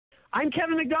I'm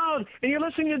Kevin McDonald, and you're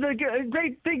listening to the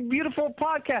Great Big Beautiful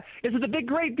Podcast. Is it the Big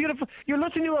Great Beautiful? You're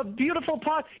listening to a beautiful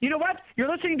pod. You know what? You're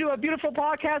listening to a beautiful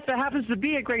podcast that happens to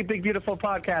be a Great Big Beautiful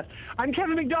Podcast. I'm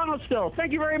Kevin McDonald still.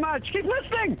 Thank you very much. Keep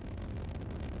listening.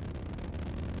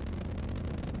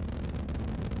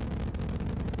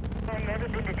 Have you ever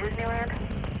been to Disneyland?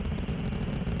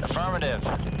 Affirmative.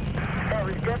 That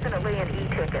was definitely an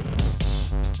e-ticket.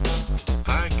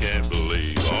 I can't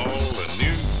believe all the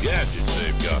new gadgets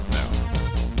they've got now.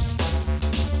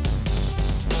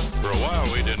 For a while,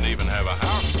 we didn't even have a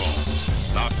house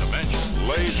phone, not to mention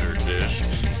laser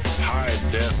discs,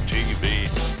 high-def TV.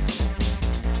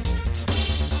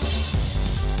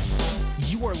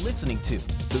 You are listening to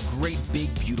the Great Big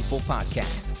Beautiful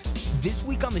Podcast. This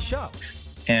week on the show.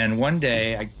 And one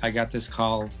day I got this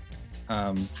call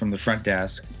from the front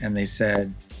desk, and they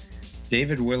said,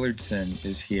 David Willardson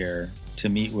is here to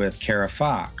meet with Kara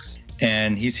Fox,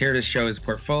 and he's here to show his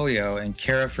portfolio, and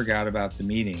Kara forgot about the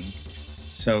meeting.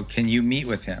 So can you meet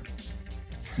with him?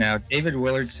 Now, David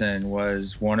Willardson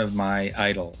was one of my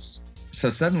idols. So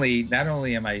suddenly, not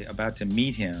only am I about to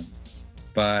meet him,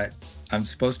 but I'm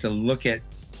supposed to look at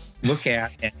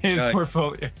and his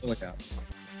portfolio. Look out.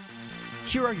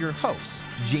 Here are your hosts,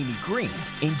 Jamie Green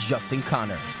and Justin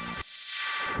Connors.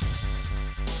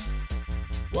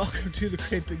 Welcome to the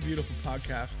Great Big Beautiful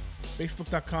Podcast.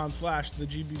 Facebook.com/the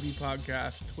GBB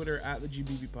Podcast, Twitter @the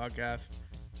GBB Podcast,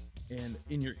 and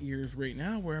in your ears right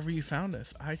now, wherever you found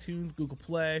us, iTunes, Google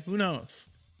Play, who knows?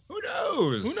 Who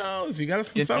knows? Who knows? You got us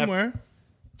from somewhere.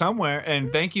 Somewhere,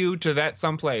 and thank you to that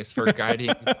someplace for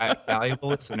guiding a valuable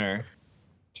listener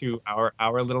to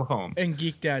our little home. And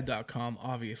geekdad.com,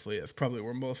 obviously, is probably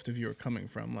where most of you are coming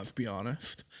from, let's be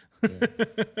honest. Yeah.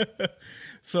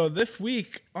 So this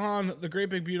week on the Great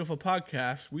Big Beautiful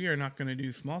Podcast, we are not going to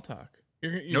do small talk.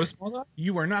 No small talk?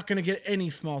 You are not going to get any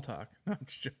small talk. No, I'm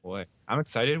just joking. Boy, I'm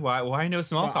excited. Why no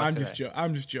small talk I'm today?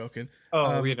 I'm just joking.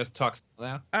 Oh, we're going to talk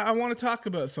now? I want to talk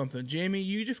about something. Jamie,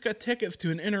 you just got tickets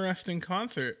to an interesting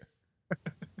concert.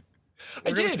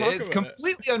 I did. It's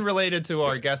completely unrelated to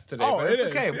our guest today, but it's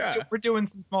okay. Yeah. We're doing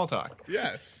some small talk.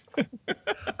 Yes.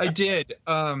 I did.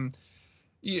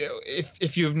 You know,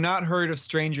 if you've not heard of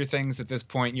Stranger Things at this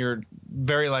point, you're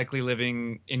very likely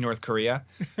living in North Korea.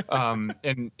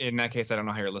 And in that case, I don't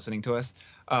know how you're listening to us.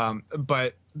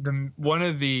 But one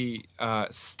of the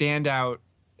standout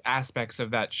aspects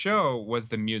of that show was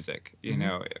the music. You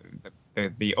know,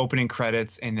 the opening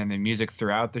credits and then the music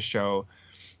throughout the show.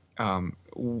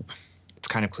 It's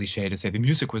kind of cliche to say the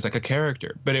music was like a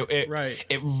character, but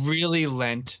it really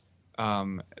lent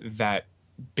that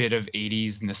bit of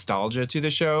 80s nostalgia to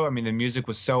the show. I mean, the music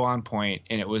was so on point,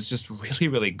 and it was just really,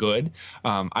 really good.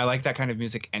 I like that kind of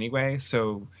music anyway.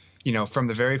 So, you know, from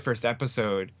the very first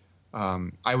episode,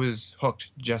 I was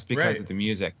hooked just because of the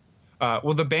music.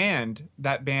 Well, that band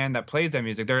that plays that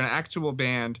music, they're an actual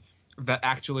band that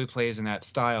actually plays in that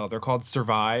style. They're called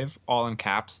Survive, all in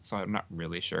caps. So I'm not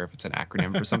really sure if it's an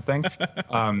acronym for something.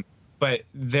 But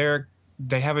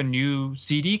they have a new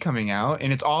CD coming out,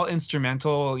 and it's all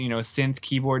instrumental, you know, synth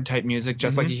keyboard type music,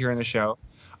 just like you hear in the show.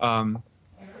 And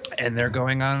they're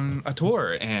going on a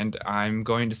tour, and I'm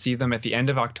going to see them at the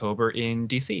end of October in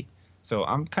DC. So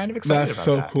I'm kind of excited about that. That's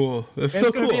so cool. That's so cool.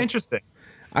 It's going to be interesting.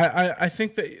 I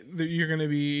think that you're going to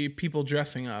be people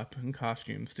dressing up in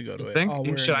costumes to go to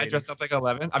it. Should I dress up like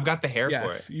 11? I've got the hair for it.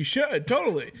 Yes, you should.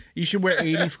 Totally. You should wear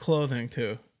 80s clothing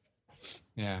too.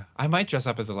 Yeah, I might dress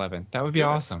up as 11. That would be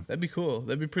awesome. That'd be cool.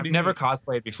 That'd be pretty. I've never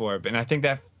cosplayed before, but I think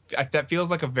that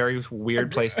feels like a very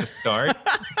weird place to start.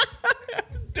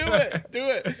 Do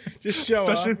it. Just show up.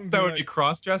 Especially since that would be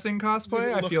cross-dressing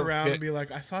cosplay. I feel around and be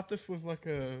like, I thought this was like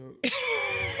a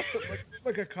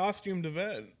like a costumed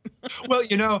event. Well,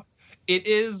 you know, it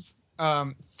is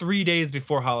 3 days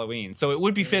before Halloween, so it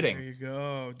would be fitting. There you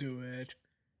go. Do it.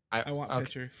 I want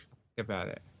pictures. Think about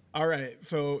it. All right.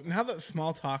 So now that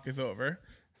small talk is over,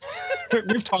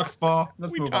 we've talked small.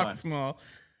 Let's move on. Small.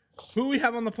 Who we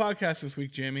have on the podcast this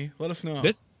week, Jamie? Let us know.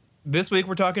 This week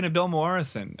we're talking to Bill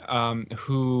Morrison,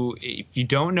 who, if you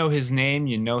don't know his name,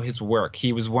 you know his work.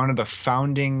 He was one of the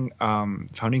founding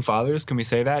fathers. Can we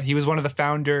say that? He was one of the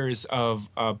founders of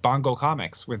Bongo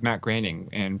Comics with Matt Groening,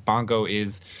 and Bongo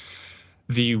is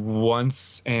the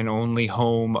once and only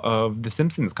home of the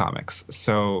Simpsons comics.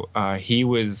 So he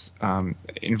was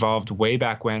involved way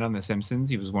back when on the Simpsons.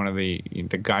 He was one of the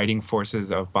guiding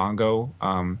forces of Bongo,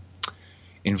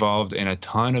 involved in a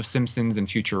ton of Simpsons and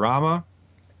Futurama.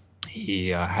 He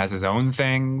has his own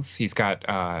things. He's got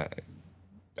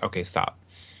okay, stop,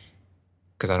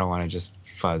 because I don't want to just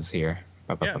fuzz here.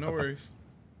 Yeah, no worries.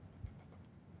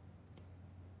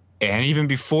 And even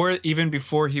before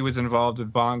he was involved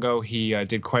with Bongo, he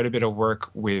did quite a bit of work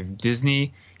with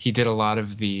Disney. He did a lot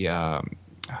of the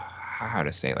how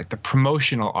to say, like, the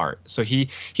promotional art. So he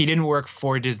didn't work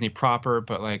for Disney proper,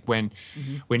 but like when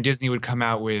Disney would come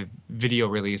out with video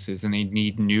releases and they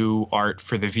need new art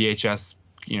for the VHS,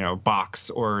 box,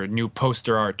 or new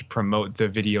poster art to promote the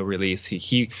video release,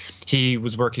 he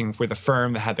was working with a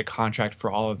firm that had the contract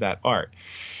for all of that art.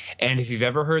 And if you've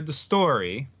ever heard the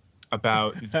story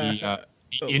about the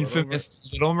infamous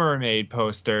Little Mermaid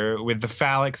poster with the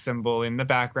phallic symbol in the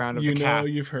background of the cast,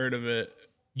 you've heard of it.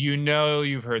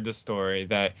 You've heard the story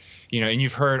that, and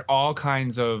you've heard all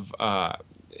kinds of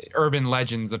urban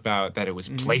legends about that it was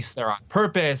placed there on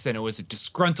purpose, and it was a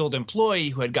disgruntled employee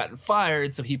who had gotten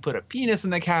fired, so he put a penis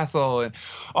in the castle, and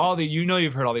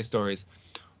you've heard all these stories.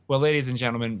 Well, ladies and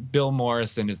gentlemen, Bill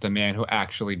Morrison is the man who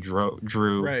actually drew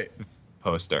the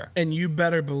poster. And you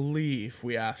better believe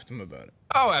we asked him about it.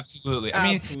 Oh, absolutely. I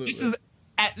mean,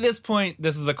 at this point,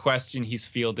 this is a question he's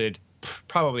fielded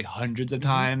probably hundreds of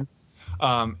times.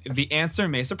 The answer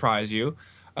may surprise you,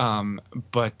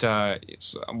 but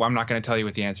I'm not going to tell you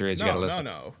what the answer is. You got to listen.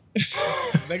 No.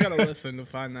 They got to listen to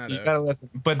find that out. You got to listen.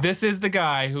 But this is the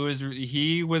guy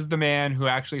he was the man who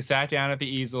actually sat down at the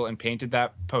easel and painted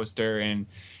that poster and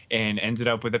ended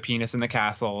up with a penis in the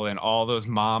castle, and all those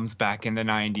moms back in the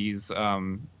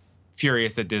 90s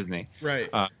furious at Disney. Right.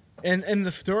 And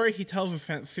the story he tells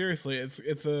is seriously, it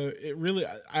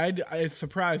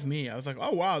surprised me. I was like,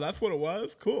 oh wow, that's what it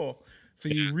was. Cool. So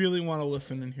you really want to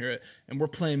listen and hear it. And we're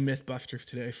playing Mythbusters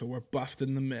today, so we're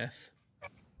busting the myth.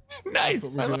 Nice.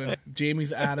 That's what we're doing.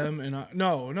 Jamie's Adam, and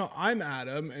no, I'm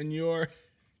Adam, and you're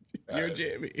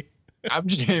Jamie. I'm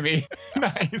Jamie.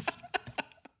 Nice.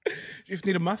 You just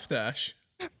need a mustache.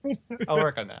 I'll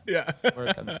work on that. Yeah.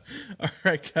 Work on that. All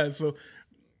right, guys. So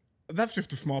that's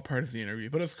just a small part of the interview,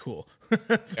 but it's cool.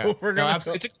 It's a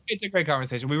great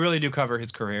conversation. We really do cover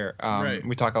his career. Right.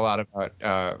 We talk a lot about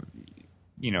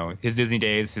his Disney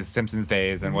days, his Simpsons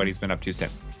days, and what he's been up to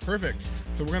since. Perfect.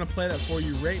 So we're gonna play that for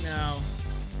you right now.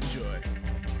 Enjoy.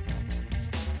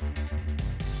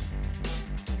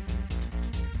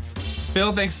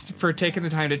 Bill, thanks for taking the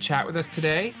time to chat with us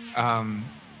today.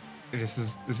 This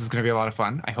is going to be a lot of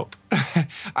fun, I hope.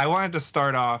 I wanted to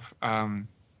start off.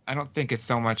 I don't think it's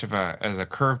so much of as a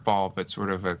curveball, but sort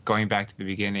of going back to the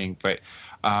beginning. But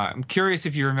I'm curious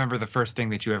if you remember the first thing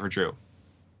that you ever drew.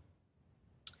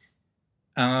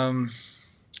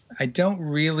 I don't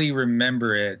really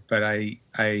remember it, but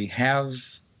I have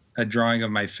a drawing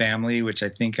of my family, which I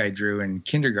think I drew in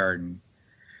kindergarten.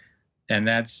 And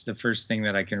that's the first thing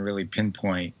that I can really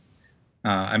pinpoint.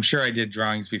 I'm sure I did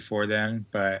drawings before then,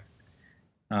 but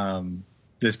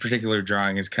this particular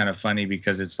drawing is kind of funny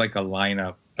because it's like a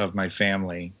lineup of my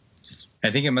family. I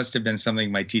think it must have been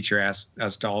something my teacher asked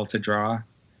us all to draw.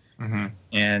 Mm-hmm.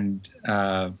 And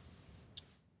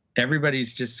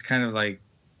everybody's just kind of like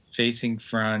facing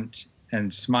front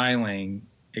and smiling,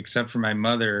 except for my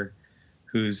mother,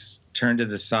 who's turned to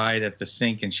the side at the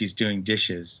sink and she's doing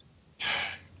dishes.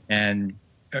 And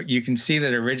you can see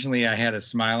that originally I had a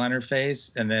smile on her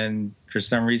face, and then for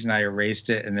some reason I erased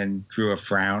it and then drew a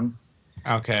frown.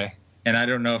 Okay. And I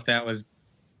don't know if that was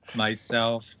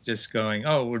myself just going,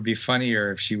 oh, it would be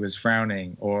funnier if she was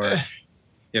frowning, or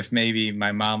if maybe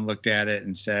my mom looked at it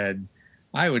and said,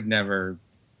 I would never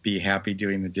be happy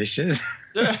doing the dishes.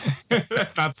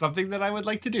 That's not something that I would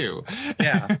like to do.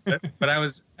 Yeah, but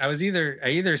I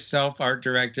either self art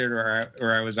directed or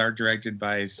I was art directed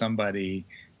by somebody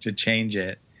to change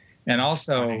it. And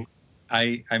also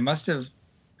I must have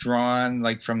drawn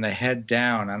like from the head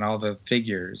down on all the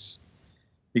figures,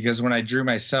 because when I drew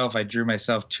myself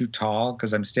too tall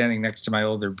because I'm standing next to my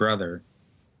older brother.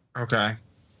 Okay.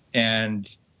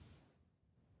 And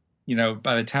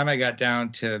by the time I got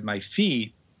down to my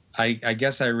feet, I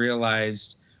guess I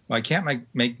realized, well, I can't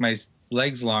make my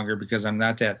legs longer because I'm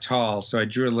not that tall. So I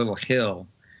drew a little hill.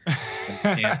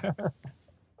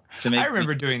 I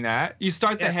remember doing that. You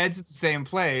start the heads at the same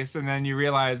place, and then you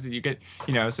realize that you get,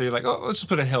 so you're like, oh, let's just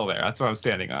put a hill there. That's what I'm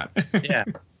standing on. Yeah.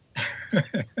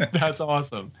 That's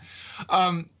awesome.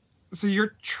 So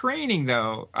your training,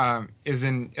 though, is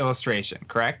in illustration,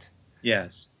 correct?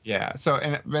 Yes. Yeah. So,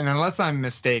 and unless I'm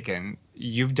mistaken,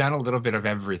 you've done a little bit of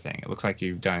everything. It looks like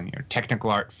you've done technical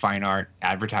art, fine art,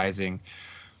 advertising.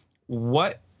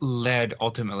 What led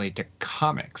ultimately to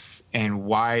comics, and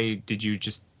why did you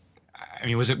just? I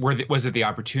mean, was it the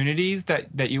opportunities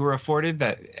that you were afforded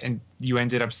and you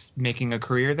ended up making a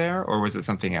career there, or was it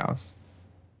something else?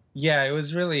 Yeah, it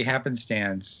was really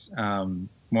happenstance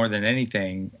more than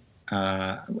anything.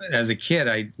 As a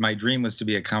kid, my dream was to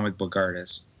be a comic book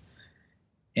artist.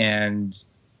 And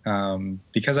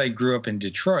because I grew up in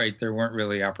Detroit, there weren't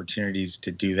really opportunities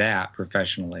to do that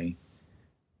professionally,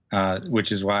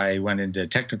 which is why I went into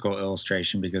technical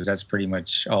illustration, because that's pretty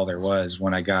much all there was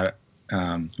when I got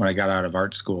out of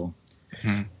art school.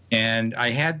 Mm-hmm. And I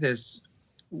had this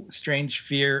strange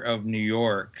fear of New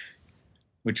York,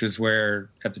 which was where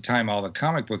at the time all the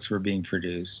comic books were being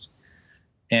produced.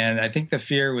 And I think the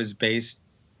fear was based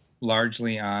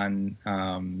largely on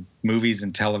movies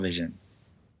and television,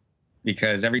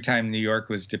 because every time New York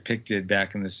was depicted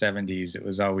back in the 70s, it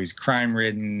was always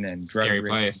crime-ridden and drug-ridden. Scary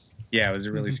place. Yeah, it was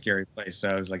a really scary place. So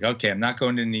I was like, okay, I'm not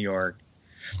going to New York.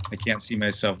 I can't see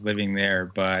myself living there.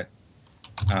 But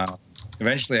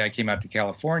eventually I came out to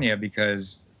California,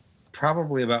 because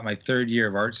probably about my third year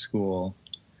of art school,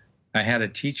 I had a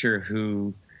teacher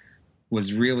who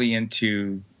was really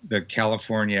into the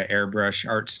California airbrush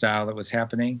art style that was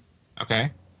happening.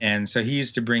 Okay. And so he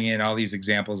used to bring in all these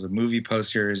examples of movie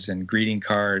posters and greeting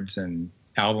cards and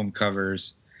album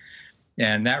covers.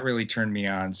 And that really turned me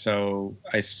on. So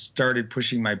I started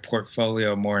pushing my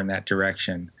portfolio more in that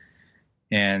direction.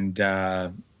 And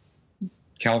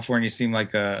California seemed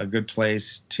like a good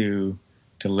place to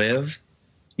live,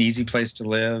 easy place to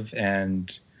live.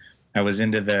 And I was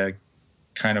into the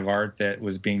kind of art that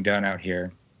was being done out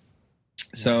here.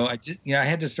 So I just, I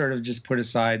had to sort of just put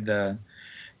aside the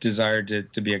desire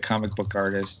to be a comic book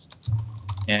artist.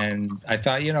 And I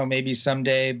thought, maybe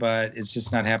someday, but it's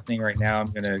just not happening right now.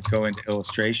 I'm going to go into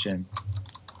illustration.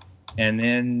 And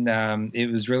then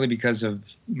it was really because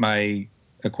of my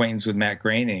acquaintance with Matt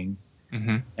Groening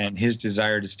and his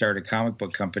desire to start a comic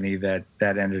book company that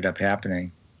ended up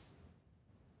happening.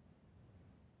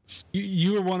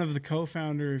 You were one of the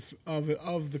co-founders of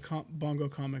the Bongo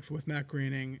Comics with Matt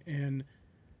Groening, and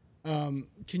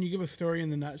can you give a story in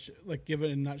the nutshell, give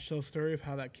it a nutshell story of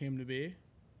how that came to be?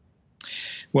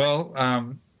 Well,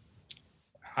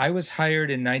 I was hired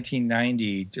in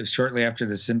 1990, just shortly after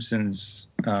The Simpsons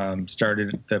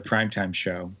started the primetime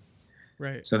show.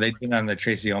 Right. So they'd been on the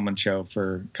Tracy Ullman show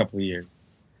for a couple of years,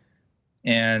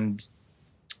 and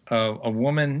a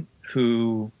woman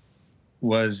who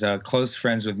was close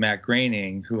friends with Matt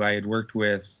Groening, who I had worked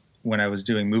with when I was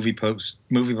doing movie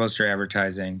poster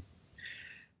advertising.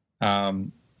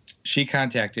 She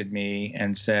contacted me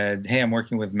and said, "Hey, I'm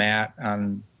working with Matt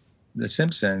on The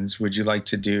Simpsons. Would you like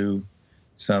to do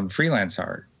some freelance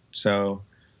art?" So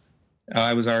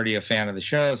I was already a fan of the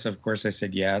show, so of course I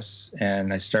said yes,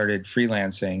 and I started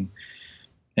freelancing.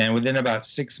 And within about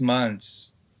 6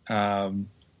 months,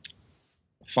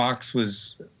 Fox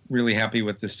was really happy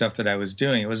with the stuff that I was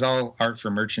doing. It was all art for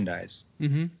merchandise,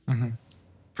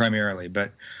 primarily,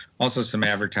 but also some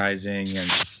advertising and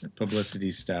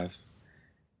publicity stuff.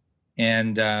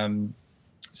 And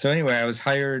so anyway, I was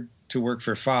hired to work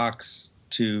for Fox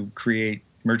to create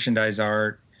merchandise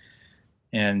art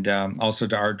and also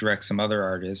to art direct some other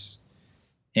artists.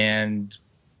 And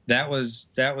that was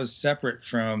separate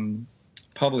from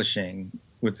publishing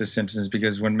with The Simpsons,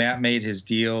 because when Matt made his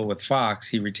deal with Fox,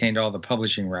 he retained all the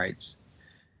publishing rights.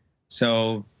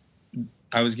 So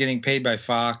I was getting paid by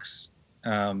Fox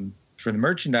for the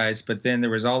merchandise, but then there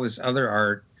was all this other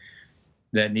art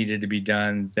that needed to be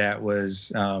done that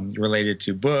was related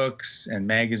to books and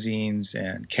magazines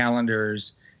and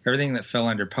calendars, everything that fell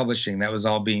under publishing. That was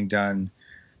all being done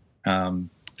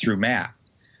through Matt.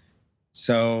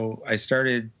 So I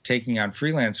started taking on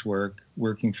freelance work,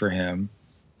 working for him.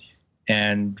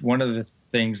 And one of the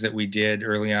things that we did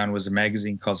early on was a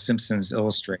magazine called Simpsons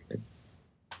Illustrated.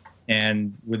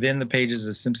 And within the pages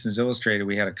of Simpsons Illustrated,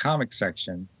 we had a comic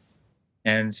section.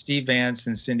 And Steve Vance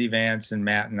and Cindy Vance and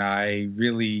Matt and I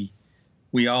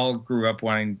we all grew up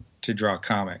wanting to draw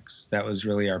comics. That was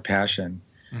really our passion.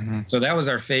 So that was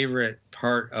our favorite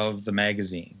part of the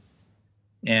magazine.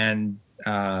 And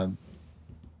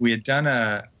we had done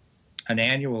an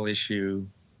annual issue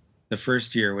the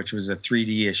first year, which was a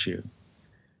 3D issue.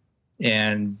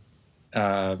 And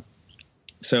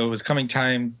so it was coming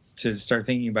time to start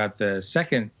thinking about the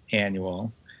second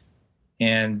annual.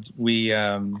 And we,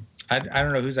 I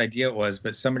don't know whose idea it was,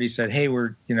 but somebody said, "Hey,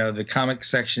 the comic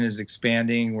section is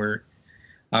expanding. We're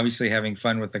obviously having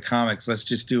fun with the comics. Let's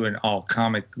just do an all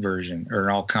comic version or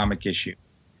an all comic issue."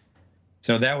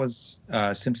 So that was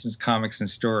Simpsons Comics and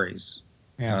Stories,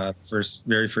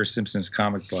 very first Simpsons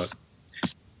comic book.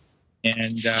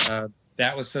 And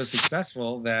that was so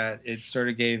successful that it sort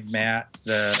of gave Matt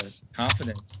the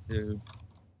confidence to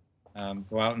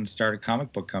go out and start a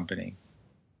comic book company.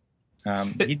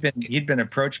 He'd been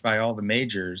approached by all the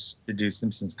majors to do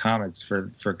Simpsons comics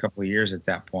for a couple of years at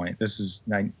that point. This is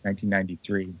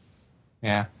 1993.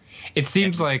 Yeah, it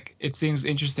seems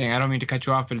interesting. I don't mean to cut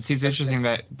you off, but it seems interesting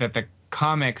that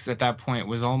comics at that point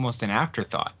was almost an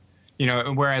afterthought. You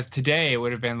know, whereas today it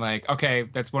would have been like, okay,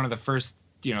 that's one of the first,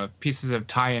 you know, pieces of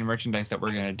tie-in merchandise that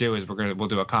we're going to do is we'll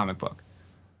do a comic book.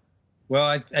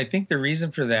 Well, I think the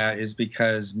reason for that is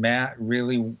because Matt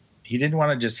he didn't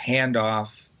want to just hand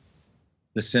off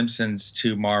The Simpsons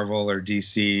to Marvel or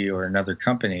DC or another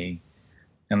company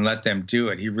and let them do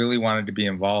it. He really wanted to be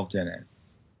involved in it.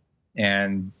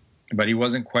 But he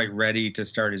wasn't quite ready to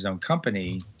start his own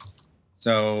company.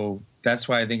 So that's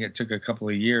why I think it took a couple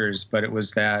of years, but it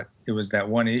was that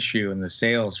one issue and the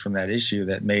sales from that issue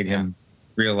that made him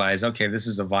realize, okay, this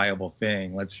is a viable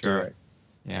thing. Let's do it.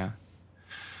 Yeah.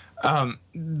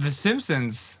 The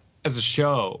Simpsons as a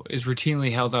show is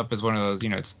routinely held up as one of those, you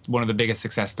know, it's one of the biggest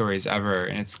success stories ever.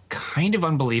 And it's kind of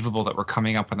unbelievable that we're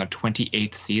coming up on the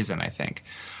 28th season, I think.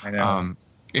 I know.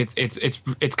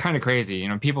 It's kind of crazy. You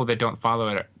know, people that don't follow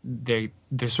it,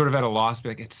 they're sort of at a loss, be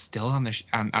like, it's still on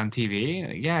on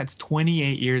TV. Yeah, it's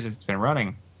 28 years it's been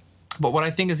running. But what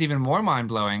I think is even more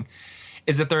mind-blowing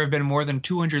is that there have been more than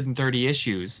 230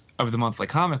 issues of the monthly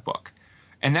comic book.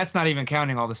 And that's not even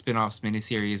counting all the spin-offs,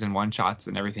 miniseries, and one-shots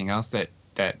and everything else that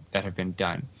have been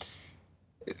done.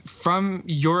 From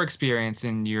your experience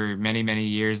in your many, many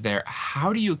years there,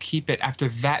 how do you keep it, after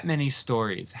that many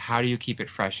stories, how do you keep it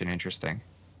fresh and interesting?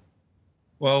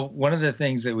 Well, one of the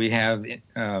things that we have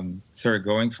sort of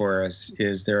going for us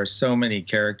is there are so many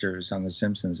characters on The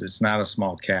Simpsons. It's not a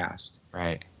small cast.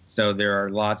 Right. So there are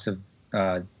lots of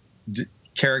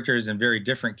characters and very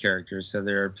different characters. So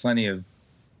there are plenty of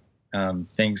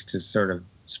things to sort of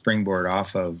springboard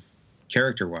off of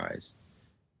character-wise.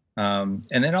 And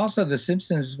then also The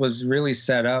Simpsons was really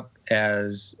set up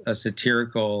as a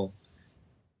satirical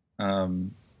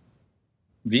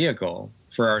vehicle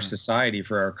for our society,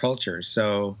 for our culture.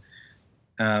 So,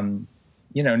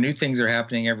 you know, new things are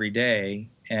happening every day.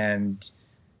 And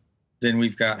then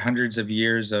we've got hundreds of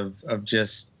years of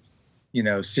just, you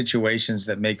know, situations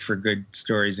that make for good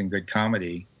stories and good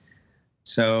comedy.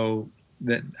 So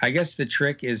I guess the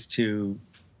trick is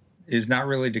not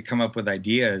really to come up with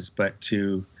ideas, but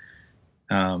to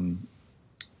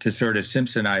sort of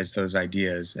Simpsonize those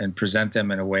ideas and present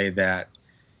them in a way that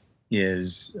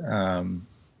is,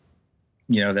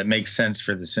 you know, that makes sense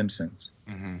for The Simpsons.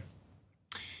 Mm-hmm.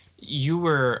 You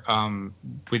were,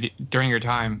 during your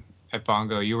time at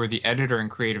Bongo, you were the editor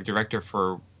and creative director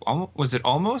for, was it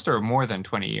almost or more than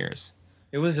 20 years?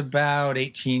 It was about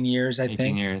 18 years, I think.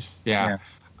 18 years, yeah.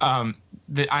 And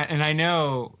I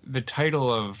know the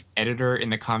title of editor in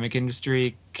the comic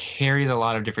industry carries a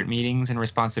lot of different meanings and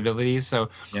responsibilities. So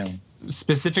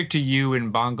specific to you in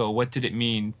Bongo, what did it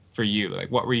mean for you?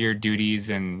 Like, what were your duties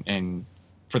and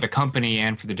for the company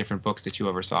and for the different books that you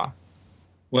oversaw?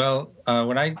 Well,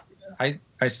 when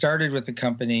I started with the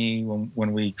company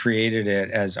when we created it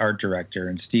as art director,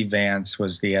 and Steve Vance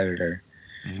was the editor.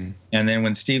 Mm-hmm. And then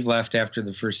when Steve left after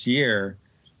the first year,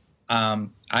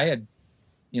 I'd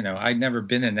never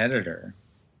been an editor.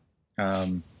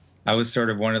 I was sort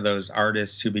of one of those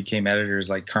artists who became editors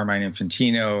like Carmine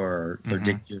Infantino or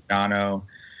Dick Giordano.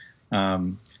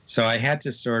 So I had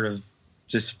to sort of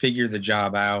just figure the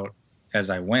job out as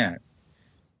I went.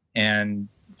 And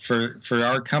for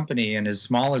our company, and as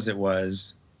small as it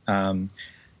was,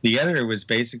 the editor was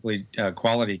basically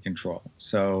quality control.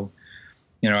 So,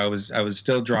 you know, I was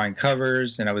still drawing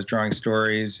covers and I was drawing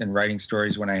stories and writing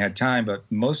stories when I had time, but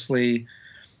mostly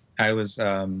I was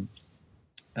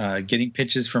getting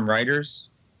pitches from writers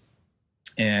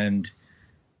and,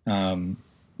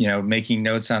 you know, making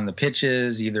notes on the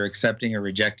pitches, either accepting or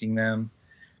rejecting them.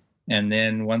 And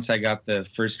then once I got the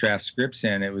first draft scripts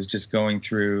in, it was just going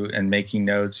through and making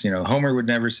notes. You know, Homer would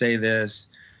never say this.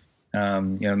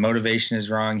 You know, motivation is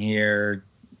wrong here.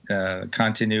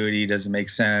 Continuity doesn't make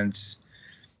sense.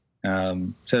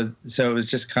 So it was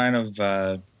just kind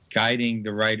of guiding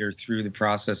the writer through the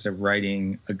process of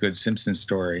writing a good Simpsons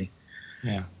story.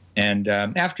 Yeah. And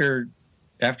after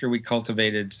we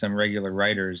cultivated some regular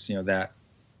writers, you know, that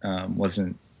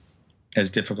wasn't as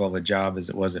difficult a job as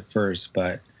it was at first.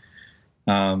 But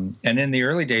and in the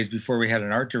early days, before we had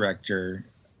an art director,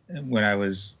 when I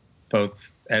was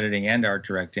both editing and art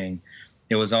directing,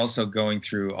 it was also going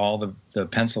through all the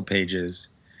pencil pages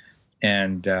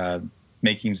and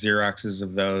making Xeroxes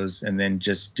of those, and then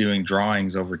just doing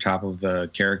drawings over top of the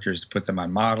characters to put them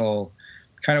on model,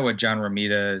 kind of what John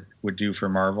Romita would do for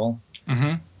Marvel.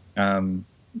 Mm-hmm.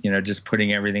 You know, just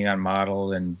putting everything on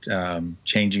model and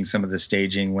changing some of the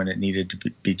staging when it needed to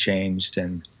be changed.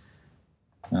 And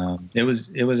it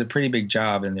was a pretty big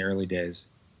job in the early days.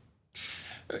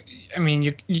 I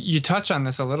mean, you touch on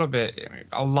this a little bit. You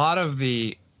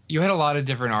had a lot of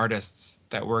different artists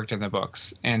that worked in the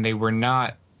books, and they were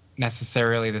not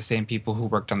necessarily the same people who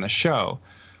worked on the show.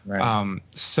 Right.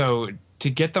 So to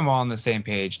get them all on the same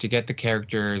page, to get the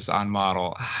characters on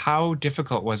model, how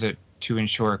difficult was it to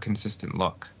ensure a consistent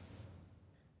look?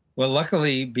 Well,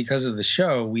 luckily, because of the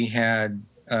show, we had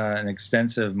an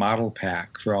extensive model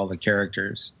pack for all the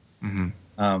characters. Mm-hmm.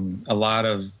 A lot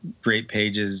of great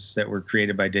pages that were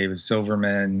created by David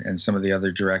Silverman and some of the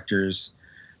other directors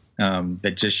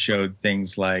that just showed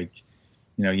things like,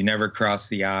 you never cross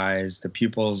the eyes. The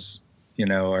pupils,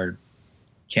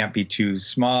 can't be too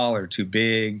small or too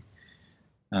big.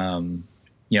 The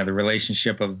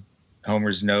relationship of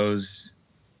Homer's nose,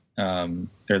 or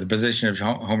the position of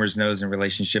Homer's nose in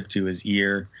relationship to his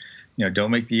ear.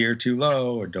 Don't make the ear too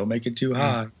low or don't make it too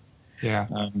high. Yeah.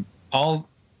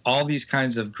 All these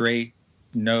kinds of great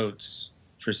notes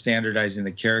for standardizing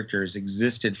the characters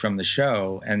existed from the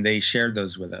show, and they shared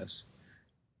those with us.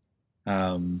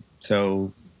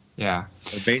 So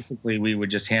basically, we would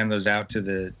just hand those out to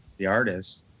the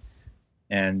artists,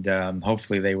 and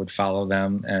hopefully they would follow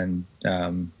them and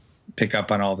pick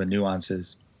up on all the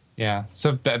nuances. Yeah.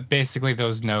 So basically,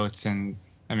 those notes and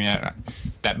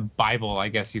that Bible, I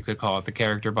guess you could call it, the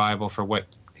character Bible for what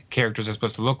characters are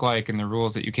supposed to look like and the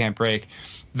rules that you can't break.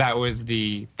 That was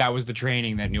the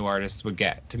training that new artists would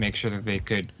get to make sure that they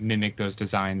could mimic those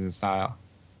designs and style.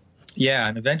 Yeah,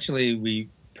 and eventually we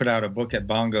put out a book at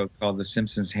Bongo called The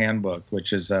Simpsons Handbook,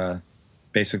 which is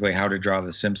basically how to draw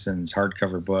The Simpsons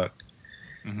hardcover book.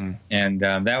 Mm-hmm. And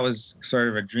that was sort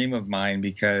of a dream of mine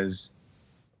because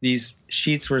these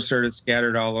sheets were sort of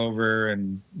scattered all over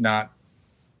and not,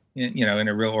 in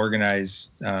a real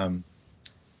organized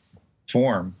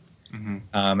form. Mm-hmm.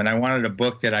 And I wanted a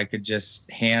book that I could just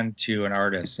hand to an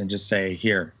artist and just say,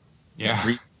 here,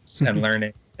 read this and learn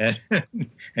it,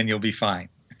 and you'll be fine.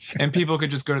 And people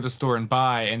could just go to the store and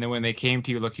buy, and then when they came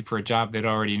to you looking for a job, they'd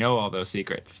already know all those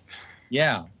secrets.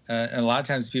 Yeah. And a lot of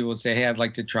times people would say, hey, I'd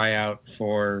like to try out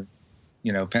for,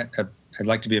 I'd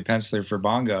like to be a penciler for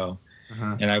Bongo.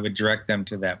 Uh-huh. And I would direct them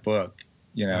to that book,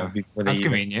 before they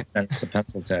even sent us a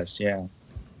pencil test. Yeah.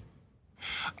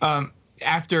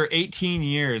 After 18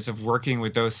 years of working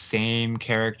with those same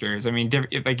characters,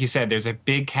 like you said, there's a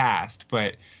big cast,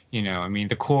 but,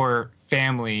 the core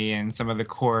family and some of the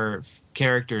core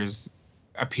characters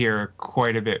appear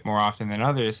quite a bit more often than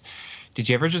others. Did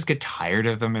you ever just get tired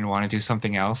of them and want to do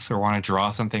something else or want to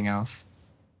draw something else?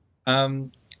 I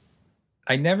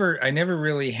never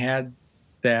really had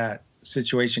that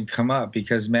situation come up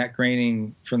because Matt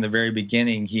Groening, from the very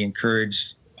beginning, he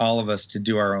encouraged all of us to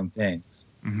do our own things.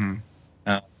 Mm-hmm.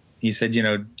 He said,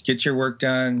 get your work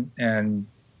done and,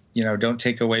 don't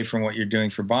take away from what you're doing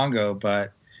for Bongo.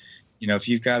 But, if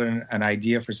you've got an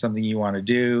idea for something you want to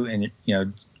do and,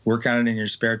 work on it in your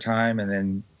spare time and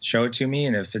then show it to me.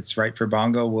 And if it's right for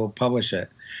Bongo, we'll publish it.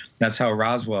 That's how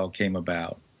Roswell came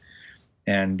about.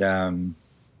 And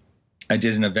I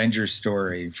did an Avengers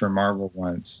story for Marvel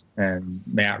once, and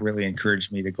Matt really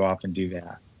encouraged me to go off and do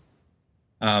that.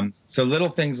 So little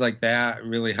things like that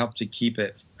really helped to keep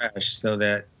it fresh so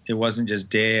that it wasn't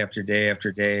just day after day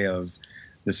after day of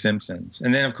The Simpsons.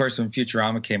 And then, of course, when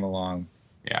Futurama came along,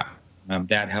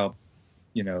 that helped,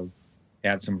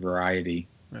 add some variety.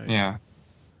 Right. Yeah.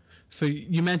 So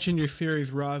you mentioned your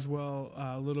series Roswell,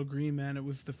 Little Green Man. It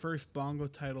was the first Bongo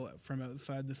title from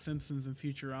outside the Simpsons and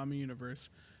Futurama universe.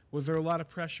 Was there a lot of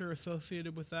pressure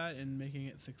associated with that in making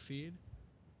it succeed?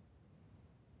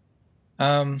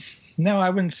 No, I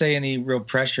wouldn't say any real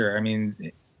pressure.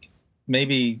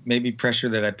 Maybe pressure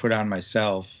that I put on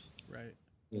myself, right,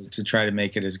 to try to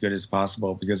make it as good as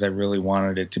possible because I really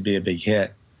wanted it to be a big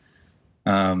hit.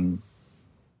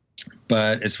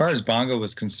 But as far as Bongo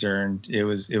was concerned, it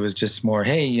was just more,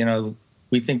 hey,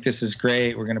 we think this is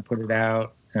great. We're going to put it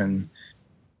out, and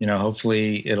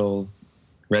hopefully it'll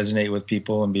resonate with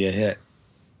people and be a hit.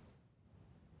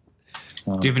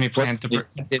 Do you have any plans to?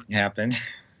 It didn't happen.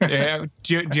 Yeah.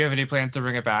 Do you have any plans to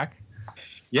bring it back?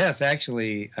 Yes,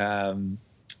 actually.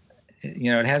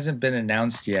 It hasn't been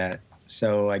announced yet,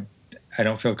 so I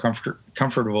don't feel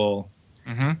comfortable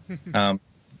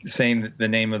saying the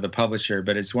name of the publisher,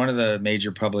 but it's one of the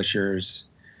major publishers,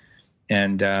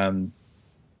 and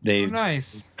they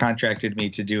contracted me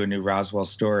to do a new Roswell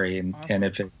story, and awesome.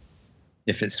 And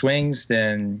if it swings,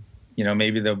 then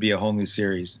maybe there'll be a whole new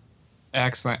series.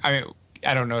 Excellent. I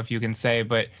don't know if you can say,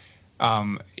 but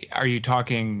are you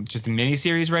talking just a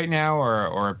miniseries right now,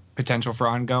 or potential for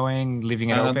ongoing,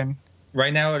 leaving it open?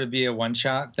 Right now, it'd be a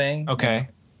one-shot thing. Okay.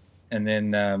 And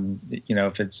then,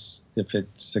 if it's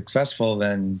successful,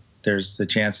 then there's the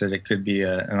chance that it could be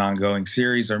an ongoing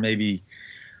series, or maybe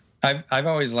I've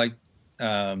always liked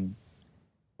I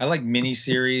like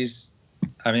miniseries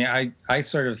I mean, I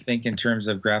sort of think in terms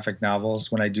of graphic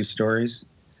novels when I do stories.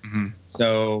 Mm-hmm.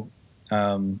 So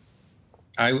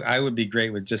I would be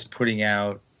great with just putting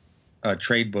out a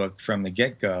trade book from the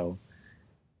get-go.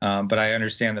 But I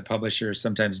understand that publishers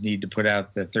sometimes need to put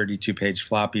out the 32-page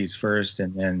floppies first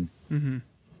and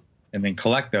then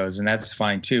collect those, and that's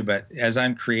fine too. But as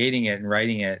I'm creating it and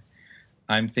writing it,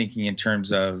 I'm thinking in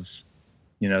terms of,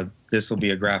 this will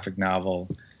be a graphic novel,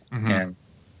 and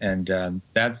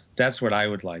that's what I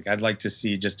would like. I'd like to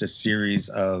see just a series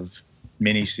of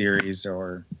mini-series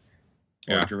or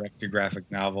direct-to-graphic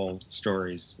novel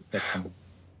stories that come.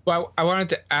 Well, I wanted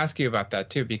to ask you about that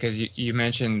too, because you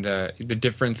mentioned the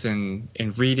difference in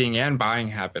reading and buying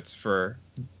habits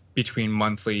between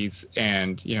monthlies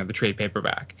and the trade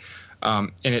paperback,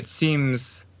 and it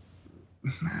seems,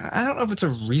 I don't know if it's a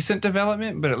recent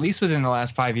development, but at least within the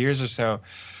last 5 years or so,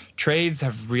 trades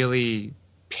have really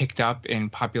picked up in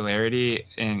popularity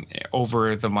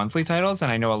over the monthly titles,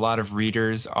 and I know a lot of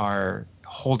readers are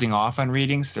holding off on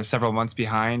reading, so they're several months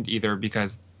behind, either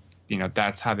because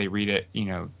that's how they read it,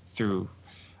 through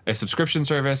a subscription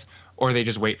service, or they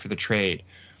just wait for the trade.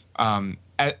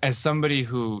 As somebody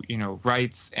who,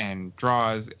 writes and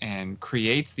draws and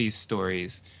creates these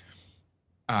stories,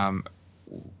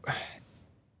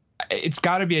 it's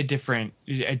got to be a different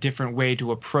way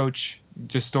to approach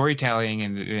the storytelling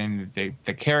and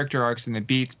the character arcs and the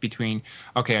beats between,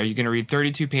 okay, are you going to read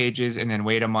 32 pages and then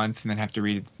wait a month and then have to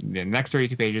read the next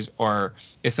 32 pages, or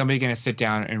is somebody going to sit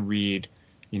down and read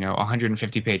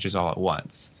 150 pages all at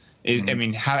once? I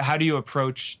mean, how do you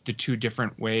approach the two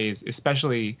different ways,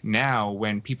 especially now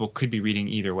when people could be reading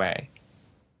either way?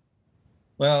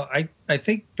 Well, I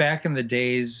think back in the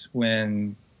days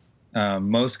when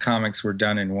most comics were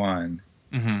done in one,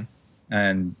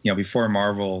 and before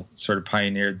Marvel sort of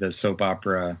pioneered the soap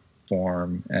opera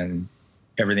form and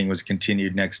everything was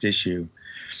continued next issue,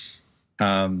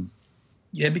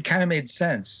 it kind of made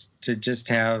sense to just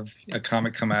have a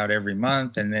comic come out every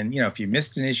month. And then, if you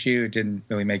missed an issue, it didn't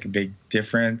really make a big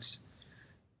difference,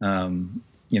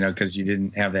 because you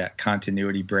didn't have that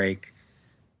continuity break.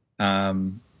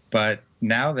 But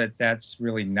now that that's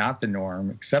really not the norm,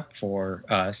 except for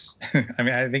us, I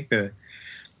mean, I think the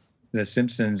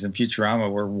Simpsons and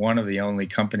Futurama were one of the only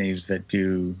companies that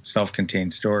do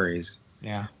self-contained stories.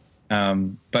 Yeah.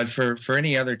 But for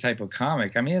any other type of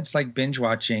comic, I mean, it's like binge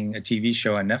watching a TV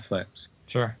show on Netflix.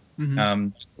 Sure.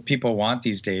 People want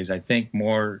these days, I think,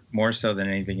 more so than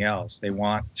anything else. They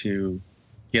want to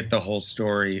get the whole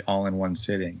story all in one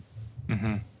sitting.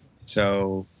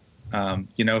 So,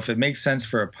 if it makes sense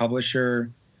for a publisher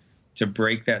to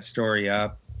break that story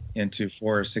up into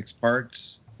 4 or 6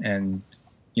 parts and,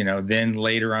 then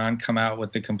later on come out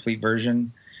with the complete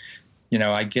version,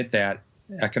 I get that.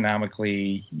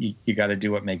 Economically, you got to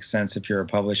do what makes sense if you're a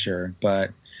publisher.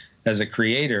 But as a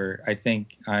creator, I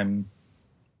think I'm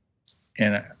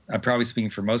probably speaking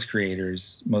for most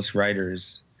creators, most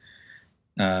writers,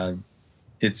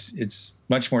 it's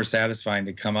much more satisfying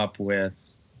to come up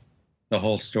with the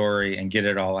whole story and get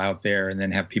it all out there and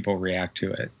then have people react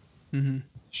to it.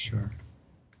 Sure.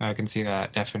 I can see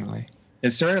that, definitely.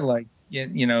 It's sort of like,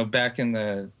 back in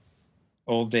the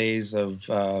old days of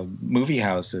movie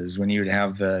houses when you would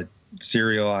have the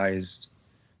serialized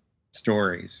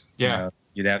stories. Yeah.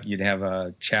 You'd have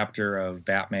a chapter of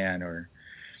Batman or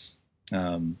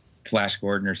Flash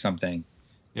Gordon or something.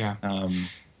 Yeah.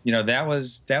 That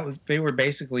was they were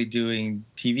basically doing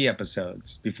TV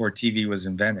episodes before TV was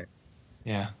invented.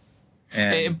 Yeah.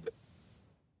 And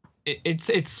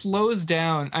it slows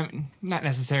down. I mean, not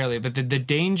necessarily, but the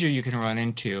danger you can run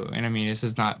into, and I mean, this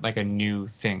is not like a new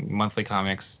thing. Monthly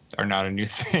comics are not a new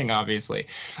thing, obviously,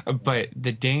 but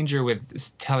the danger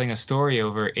with telling a story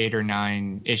over 8 or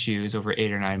 9 issues over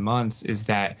 8 or 9 months is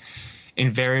that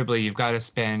invariably you've got to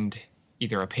spend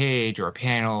either a page or a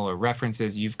panel or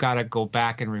references. You've got to go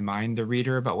back and remind the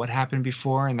reader about what happened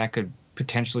before, and that could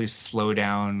potentially slow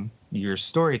down your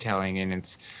storytelling.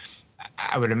 And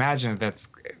I would imagine that's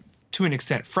to an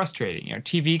extent frustrating.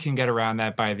 TV can get around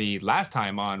that by the last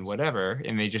time on whatever,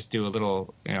 and they just do a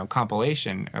little,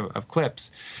 compilation of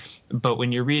clips. But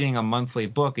when you're reading a monthly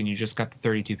book and you just got the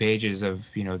 32 pages of,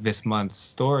 this month's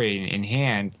story in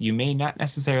hand, you may not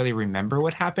necessarily remember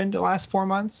what happened the last 4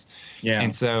 months. Yeah.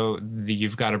 And so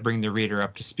you've got to bring the reader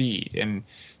up to speed. And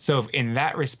so in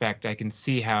that respect, I can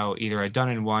see how either a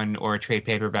done-in-one or a trade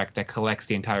paperback that collects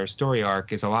the entire story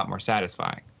arc is a lot more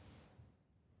satisfying.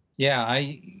 Yeah,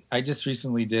 I just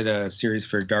recently did a series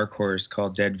for Dark Horse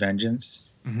called Dead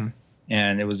Vengeance,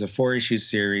 and it was a 4-issue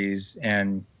series,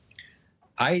 and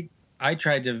I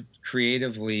tried to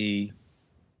creatively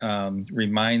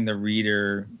remind the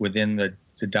reader within the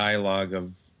the dialogue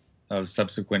of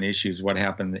subsequent issues, what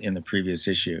happened in the previous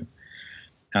issue.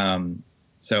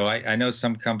 So I know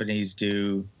some companies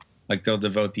do, like they'll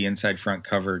devote the inside front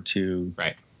cover to,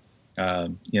 right.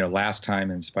 Last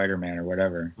time in Spider-Man or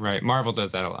whatever. Right. Marvel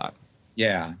does that a lot.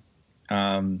 Yeah.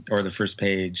 Or the first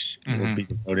page will be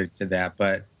devoted to that.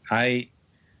 But I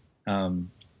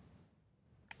didn't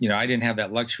have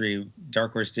that luxury.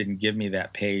 Dark Horse didn't give me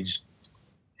that page,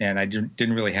 and I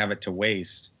didn't really have it to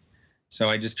waste. So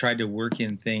I just tried to work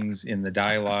in things in the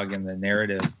dialogue and the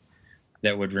narrative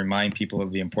that would remind people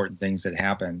of the important things that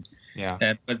happened.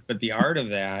 Yeah. But the art of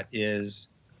that is,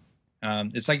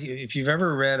 it's like if you've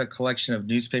ever read a collection of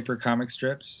newspaper comic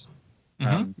strips,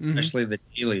 especially the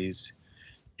dailies,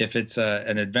 if it's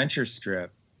an adventure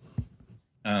strip,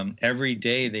 every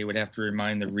day they would have to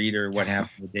remind the reader what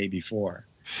happened the day before.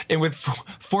 And with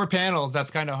 4 panels,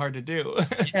 that's kind of hard to do.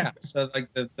 Yeah. So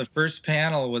like the first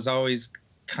panel was always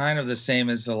kind of the same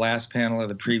as the last panel of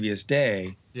the previous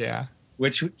day. Yeah.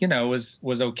 Which,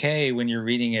 was okay when you're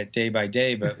reading it day by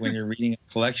day, but when you're reading a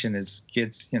collection, it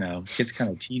gets kind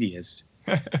of tedious.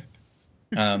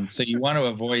 So you want to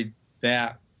avoid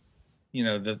that,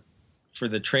 for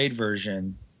the trade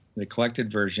version, the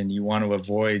collected version, you want to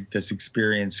avoid this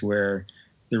experience where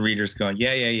the reader's going,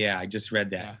 yeah, I just read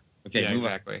that. Yeah. Okay, yeah, move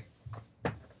exactly.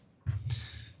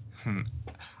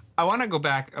 I want to go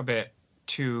back a bit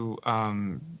to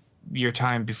your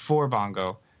time before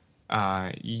Bongo.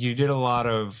 You did a lot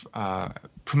of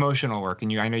promotional work,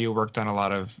 and I know you worked on a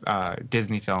lot of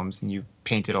Disney films, and you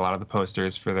painted a lot of the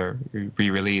posters for their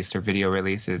re-release or video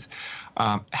releases.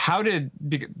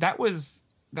 That was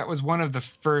one of the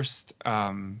first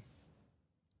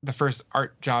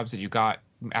art jobs that you got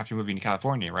after moving to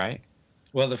California, right?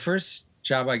 Well, the first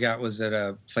job I got was at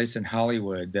a place in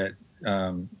Hollywood that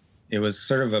it was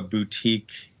sort of a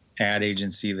boutique ad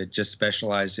agency that just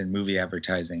specialized in movie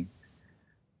advertising.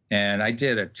 And I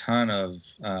did a ton of,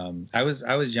 I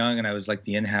was young, and I was like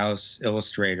the in-house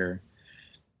illustrator,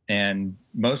 and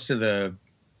most of the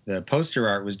poster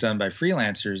art was done by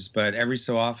freelancers, but every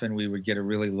so often we would get a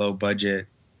really low budget,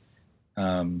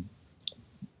 kind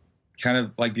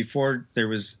of like before there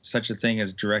was such a thing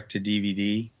as direct to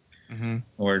DVD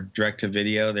or direct to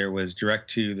video, there was direct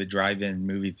to the drive-in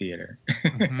movie theater.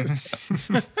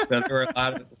 So there were a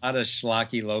lot of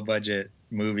schlocky, low budget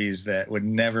movies that would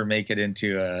never make it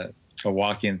into a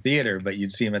walk-in theater, but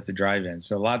you'd see them at the drive-in.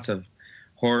 So lots of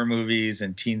horror movies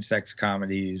and teen sex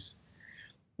comedies.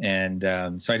 And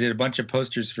so I did a bunch of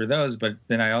posters for those, but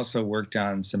then I also worked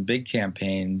on some big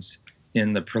campaigns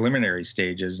in the preliminary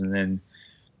stages. And then,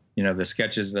 the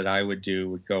sketches that I would do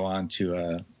would go on to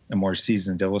a more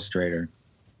seasoned illustrator.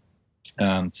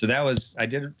 So I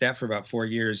did that for about 4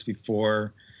 years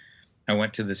before I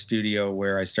went to the studio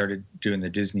where I started doing the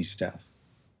Disney stuff.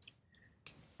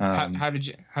 How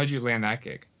did you land that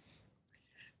gig?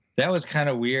 That was kind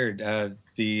of weird.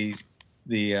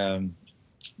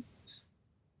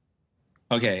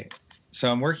 Okay,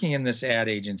 so I'm working in this ad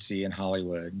agency in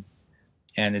Hollywood,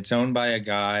 and it's owned by a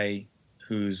guy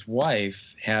whose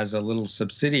wife has a little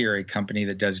subsidiary company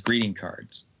that does greeting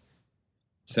cards.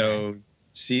 So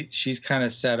she's kind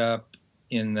of set up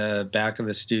in the back of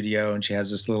the studio, and she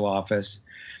has this little office.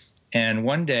 And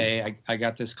one day I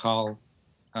got this call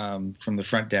from the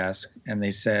front desk, and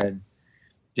they said,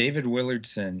 David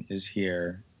Willardson is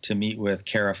here to meet with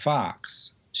Kara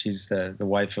Fox. She's the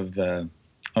wife of the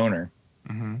owner.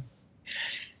 Mm-hmm.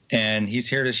 And he's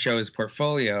here to show his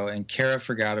portfolio, and Kara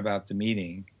forgot about the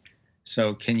meeting.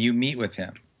 So can you meet with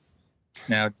him?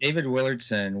 Now, David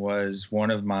Willardson was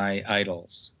one of my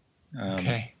idols.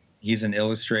 Okay. He's an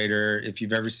illustrator. If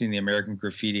you've ever seen the American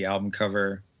Graffiti album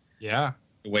cover, yeah,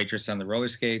 The Waitress on the Roller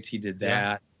Skates, he did that.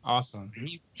 Yeah. Awesome.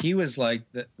 He was like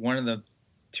one of the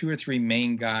 2 or 3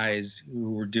 main guys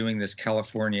who were doing this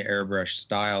California airbrush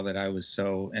style that I was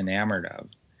so enamored of.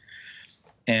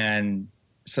 And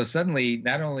so suddenly,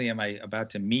 not only am I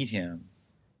about to meet him,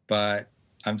 but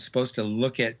I'm supposed to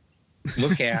look at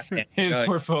his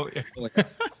portfolio.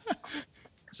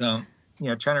 So,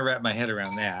 trying to wrap my head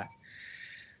around that.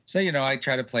 So, I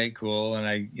try to play it cool, and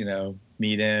I,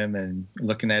 meet him and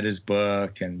looking at his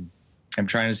book, and I'm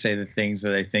trying to say the things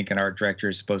that I think an art director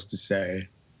is supposed to say.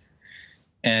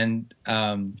 And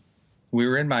we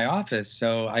were in my office,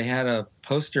 so I had a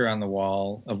poster on the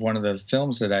wall of one of the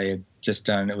films that I had just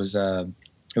done. It was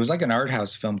like an art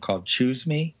house film called Choose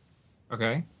Me.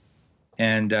 Okay.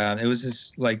 And it was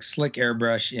this like slick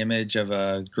airbrush image of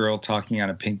a girl talking on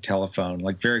a pink telephone,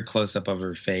 like very close up of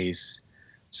her face.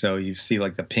 So you see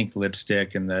like the pink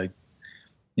lipstick and the,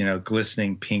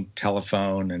 glistening pink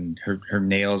telephone, and her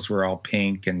nails were all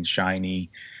pink and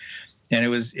shiny. And it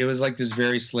was like this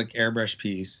very slick airbrush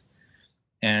piece.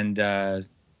 And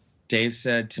Dave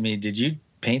said to me, "Did you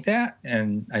paint that?"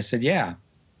 And I said, "Yeah."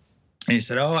 And he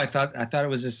said, "Oh, I thought it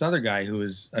was this other guy who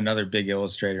was another big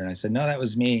illustrator." And I said, "No, that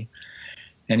was me."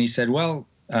 And he said, "Well,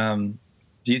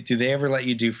 do they ever let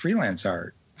you do freelance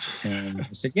art?" And I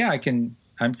said, "Yeah,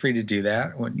 I'm free to do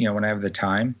that when I have the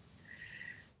time."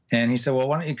 And he said, "Well,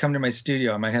 why don't you come to my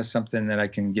studio? I might have something that I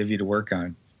can give you to work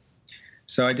on."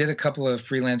 So I did a couple of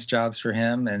freelance jobs for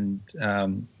him, and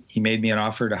he made me an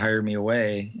offer to hire me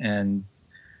away. And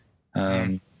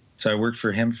so I worked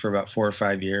for him for about 4 or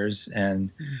 5 years, and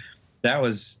that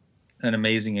was an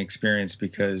amazing experience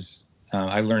because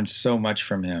I learned so much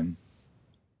from him.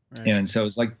 Right. And so it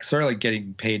was sort of like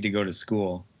getting paid to go to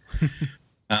school.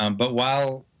 But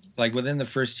within the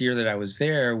first year that I was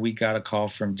there, we got a call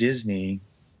from Disney,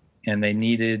 and they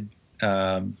needed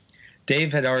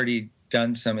Dave had already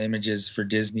done some images for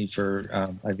Disney for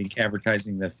I think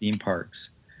advertising the theme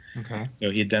parks. Okay. So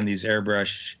he had done these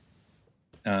airbrush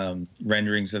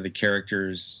renderings of the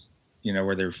characters,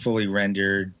 where they're fully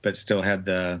rendered but still had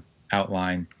the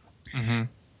outline. Mm-hmm.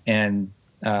 And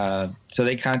so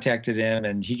they contacted him,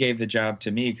 and he gave the job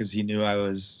to me because he knew I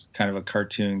was kind of a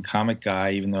cartoon comic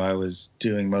guy, even though I was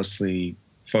doing mostly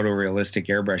photorealistic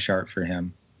airbrush art for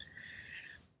him.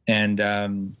 And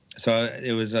so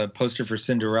it was a poster for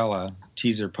Cinderella,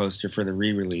 teaser poster for the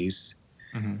re-release.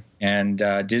 Mm-hmm.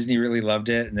 And Disney really loved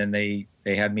it. And then they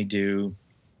had me do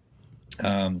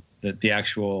the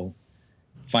actual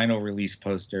final release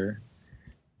poster.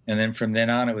 And then from then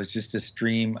on, it was just a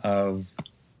stream of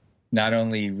not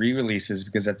only re-releases,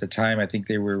 because at the time I think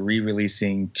they were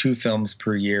re-releasing 2 films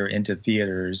per year into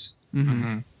theaters,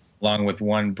 mm-hmm. along with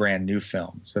 1 brand new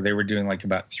film. So they were doing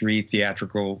about 3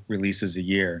 theatrical releases a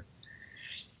year.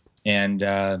 And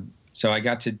so I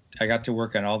got to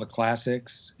work on all the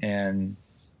classics and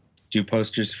do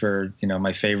posters for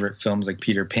my favorite films like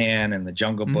Peter Pan and The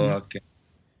Jungle Book, and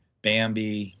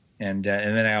Bambi, and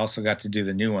then I also got to do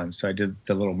the new ones. So I did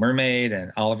The Little Mermaid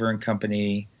and Oliver and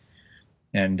Company,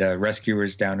 and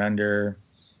Rescuers Down Under,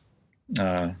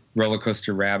 Roller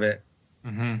Coaster Rabbit,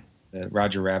 mm-hmm. the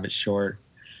Roger Rabbit short.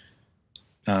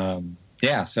 So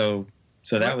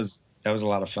that was a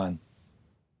lot of fun.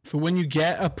 So when you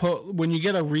get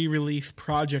a re-release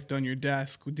project on your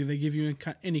desk, do they give you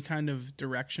any kind of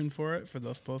direction for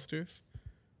those posters?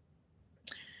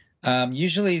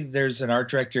 Usually there's an art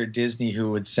director at Disney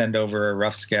who would send over a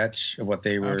rough sketch of what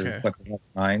they had in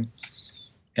mind.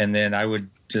 And then I would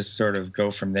just sort of go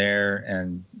from there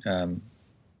and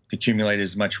accumulate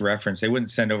as much reference. They wouldn't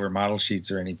send over model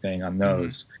sheets or anything on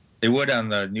those. Mm-hmm. They would on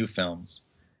the new films.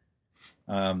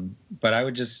 But I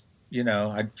would just,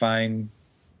 I'd find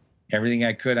everything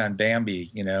I could on Bambi,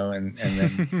 and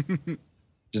then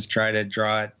just try to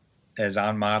draw it as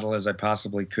on model as I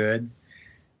possibly could.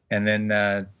 And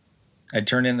then I'd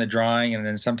turn in the drawing, and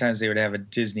then sometimes they would have a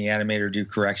Disney animator do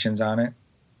corrections on it.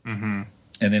 Mm-hmm.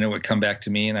 And then it would come back to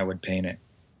me, and I would paint it.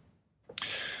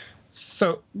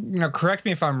 So, correct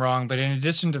me if I'm wrong, but in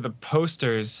addition to the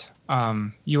posters,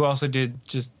 you also did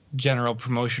just general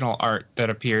promotional art that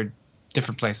appeared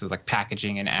different places, like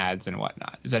packaging and ads and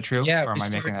whatnot. Is that true? Yeah. Or am I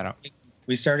making that up?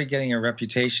 We started getting a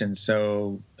reputation.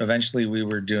 So eventually we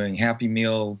were doing Happy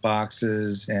Meal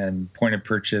boxes and point of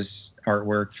purchase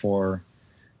artwork for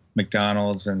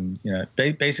McDonald's, and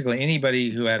basically anybody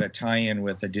who had a tie-in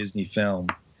with a Disney film.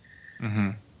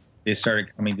 Mm-hmm. They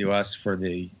started coming to us for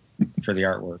the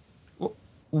artwork.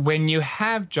 When you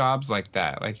have jobs like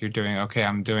that, like you're doing, okay,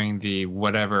 I'm doing the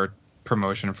whatever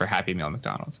promotion for Happy Meal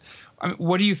McDonald's. I mean,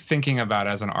 what are you thinking about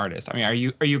as an artist? I mean,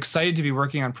 are you excited to be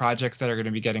working on projects that are going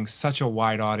to be getting such a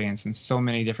wide audience and so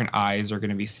many different eyes are going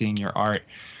to be seeing your art?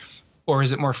 Or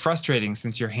is it more frustrating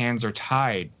since your hands are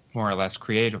tied more or less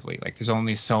creatively? Like there's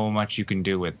only so much you can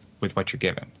do with what you're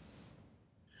given.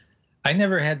 I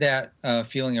never had that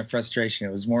feeling of frustration.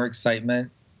 It was more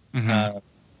excitement. Mm-hmm.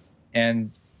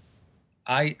 And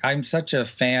I'm such a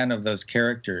fan of those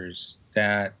characters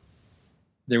that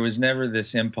there was never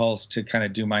this impulse to kind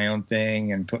of do my own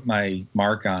thing and put my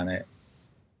mark on it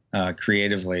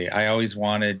creatively. I always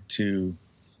wanted to,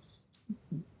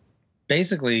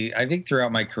 basically, I think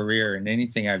throughout my career and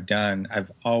anything I've done,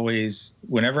 I've always,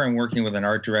 whenever I'm working with an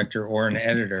art director or an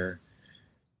editor,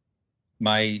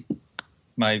 my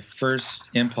first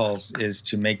impulse is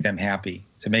to make them happy,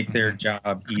 to make their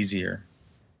job easier.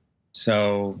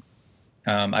 So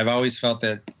I've always felt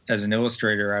that as an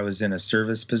illustrator, I was in a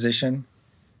service position.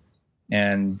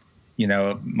 And,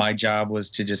 my job was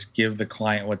to just give the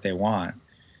client what they want.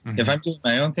 Mm-hmm. If I'm doing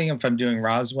my own thing, if I'm doing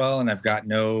Roswell and I've got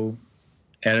no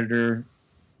editor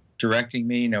directing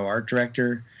me, no art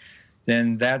director,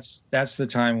 then that's the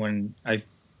time when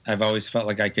I've always felt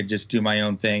like I could just do my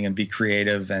own thing and be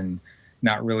creative and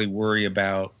not really worry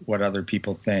about what other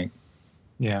people think.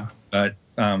 Yeah. But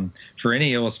for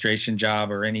any illustration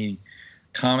job or any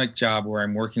comic job where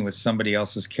I'm working with somebody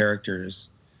else's characters,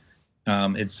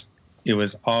 it's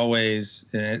always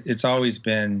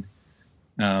been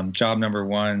job number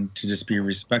one to just be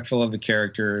respectful of the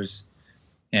characters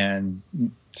and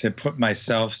to put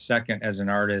myself second as an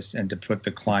artist and to put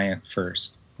the client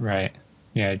first. Right.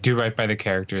 Yeah. Do right by the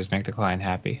characters, make the client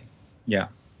happy. Yeah.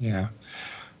 Yeah.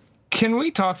 Can we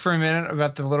talk for a minute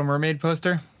about the Little Mermaid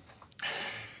poster?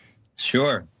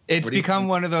 Sure. It's become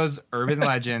one of those urban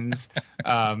legends.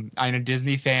 I know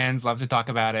Disney fans love to talk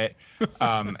about it.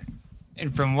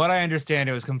 And from what I understand,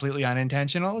 it was completely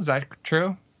unintentional. Is that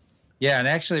true? Yeah, and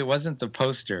actually, it wasn't the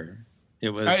poster. It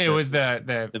was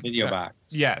the video box.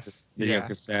 Yes, the video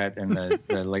cassette and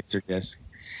the laser disc.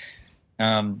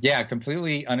 Yeah,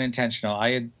 completely unintentional.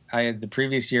 I had the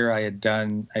previous year I'd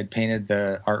painted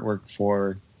the artwork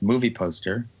for movie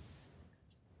poster,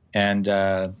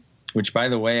 and which, by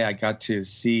the way, I got to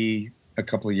see a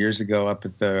couple of years ago up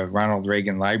at the Ronald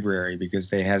Reagan Library because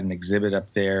they had an exhibit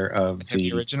up there of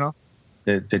the original.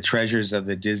 The treasures of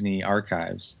the Disney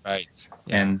archives. Right.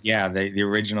 Yeah. And yeah, the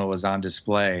original was on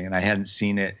display, and I hadn't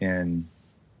seen it in,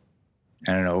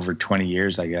 I don't know, over 20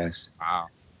 years, I guess. Wow.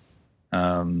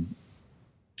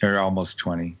 Or almost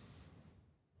 20.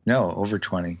 No, over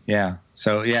 20. Yeah.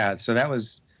 So that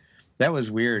was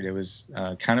weird. It was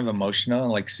kind of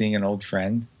emotional, like seeing an old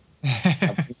friend.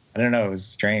 I don't know. It was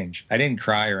strange. I didn't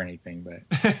cry or anything,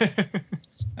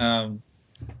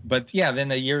 but yeah,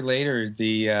 then a year later,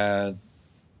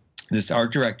 this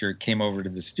art director came over to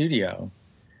the studio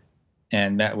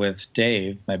and met with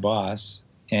Dave, my boss,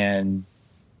 and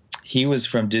he was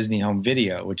from Disney Home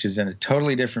Video, which is in a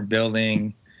totally different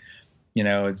building. You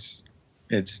know, it's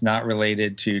not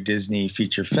related to Disney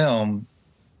Feature Film,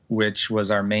 which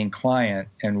was our main client,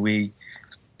 and we,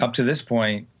 up to this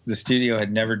point, the studio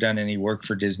had never done any work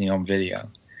for Disney Home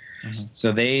Video. Mm-hmm.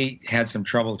 So they had some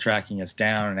trouble tracking us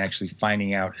down and actually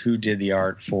finding out who did the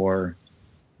art for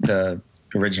the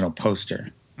original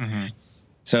poster. Mm-hmm.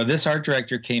 So this art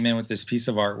director came in with this piece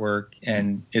of artwork,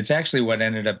 and it's actually what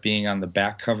ended up being on the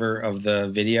back cover of the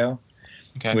video,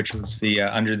 which was the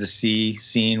under the sea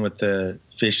scene with the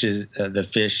fishes, the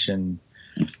fish, and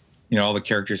all the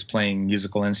characters playing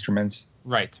musical instruments.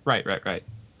 Right.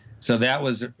 So that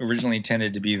was originally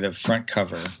intended to be the front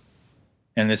cover,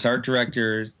 and this art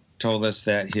director told us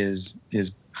that his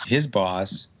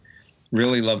boss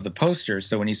really loved the poster.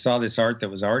 So when he saw this art that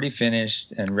was already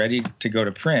finished and ready to go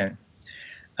to print,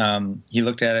 he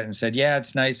looked at it and said, "Yeah,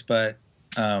 it's nice, but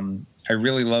I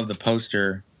really love the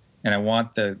poster, and I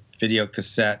want the video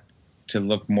cassette to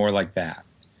look more like that."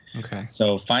 Okay.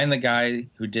 So find the guy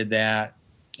who did that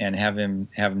and have him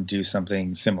do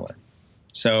something similar.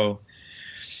 So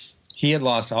he had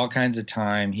lost all kinds of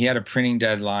time. He had a printing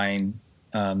deadline.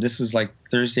 This was like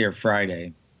Thursday or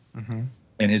Friday, mm-hmm.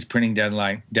 and his printing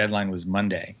deadline was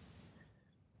Monday.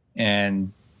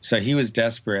 And so he was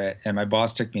desperate, and my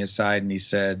boss took me aside and he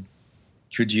said,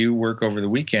 "Could you work over the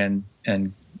weekend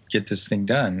and get this thing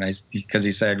done?" And because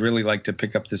he said, "I'd really like to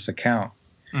pick up this account."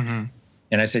 Mm-hmm.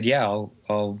 And I said, "Yeah,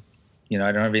 I'll I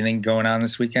don't have anything going on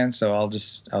this weekend, so I'll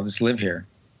just live here."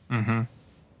 Mm-hmm.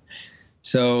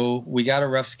 So we got a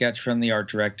rough sketch from the art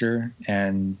director,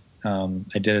 and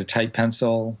I did a tight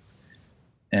pencil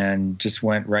and just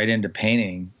went right into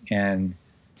painting. And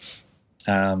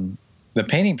the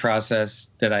painting process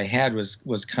that I had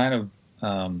was kind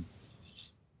of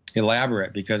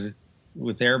elaborate, because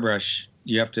with airbrush,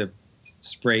 you have to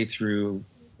spray through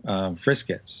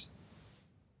friskets.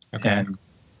 Okay. And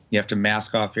you have to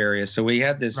mask off areas. So we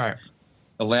had this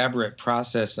elaborate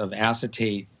process of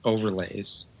acetate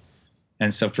overlays.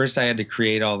 And so first I had to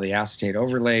create all the acetate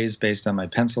overlays based on my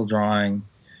pencil drawing,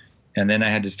 and then I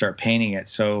had to start painting it.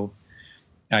 So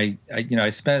I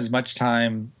spent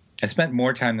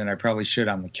more time than I probably should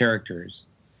on the characters.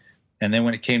 And then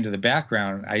when it came to the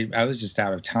background, I was just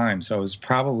out of time. So I was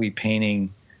probably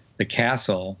painting the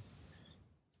castle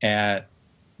at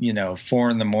 4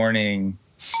 a.m.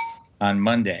 on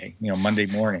Monday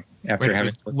morning after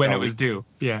when it was due.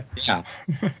 Yeah. Yeah.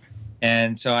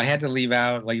 And so I had to leave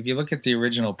out, like, if you look at the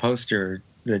original poster,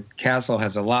 the castle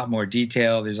has a lot more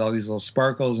detail. There's all these little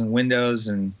sparkles and windows,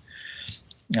 and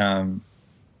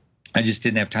I just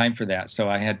didn't have time for that. So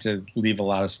I had to leave a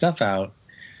lot of stuff out.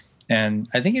 And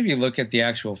I think if you look at the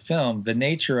actual film, the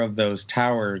nature of those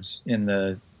towers in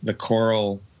the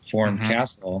coral formed mm-hmm.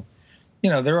 castle,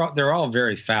 they're all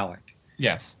very phallic.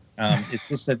 Yes. It's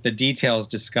just that the details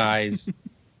disguise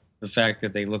the fact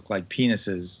that they look like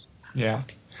penises. Yeah.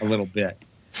 A little bit.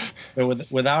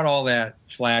 But without all that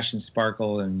flash and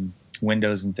sparkle and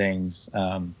windows and things,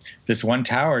 this one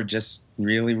tower just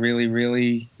really, really,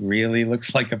 really, really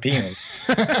looks like a penis.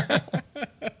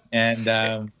 And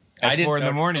at 4 in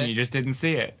the morning, you just didn't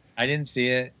see it. I didn't see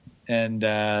it. And,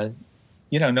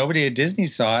 nobody at Disney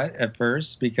saw it at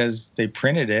first because they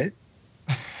printed it.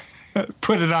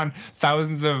 Put it on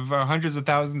hundreds of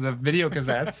thousands of video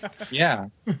cassettes. Yeah.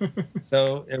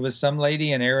 So it was some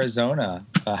lady in Arizona,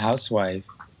 a housewife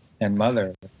and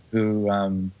mother, who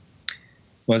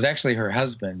was actually her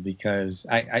husband, because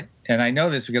I know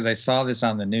this because I saw this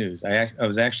on the news. I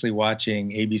was actually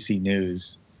watching ABC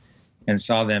News and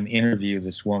saw them interview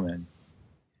this woman.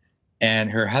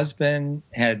 And her husband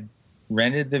had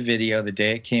rented the video the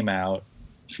day it came out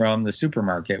from the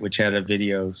supermarket, which had a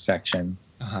video section.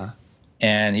 Uh-huh.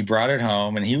 And he brought it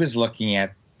home, and he was looking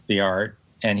at the art,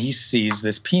 and he sees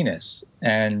this penis.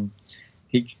 And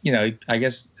he, I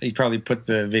guess he probably put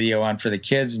the video on for the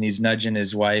kids, and he's nudging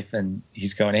his wife, and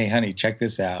he's going, "Hey, honey, check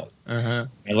this out." Uh-huh.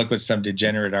 And look what some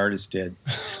degenerate artist did.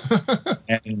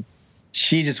 And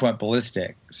she just went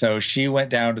ballistic. So she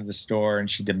went down to the store, and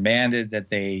she demanded that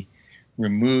they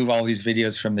remove all these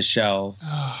videos from the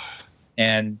shelves.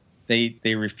 And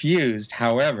they refused.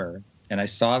 However, and I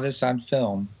saw this on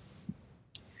film,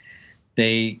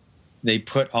 they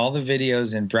put all the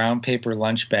videos in brown paper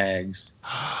lunch bags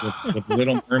with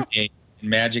Little Mermaid and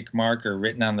magic marker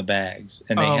written on the bags.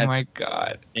 And my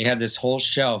God. They had this whole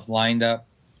shelf lined up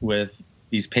with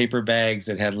these paper bags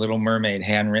that had Little Mermaid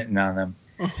handwritten on them.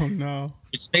 Oh, no.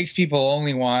 Which makes people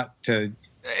only want to...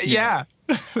 Yeah.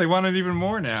 They want it even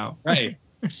more now. Right.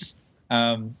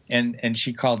 And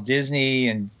she called Disney,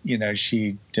 and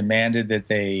she demanded that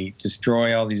they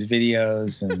destroy all these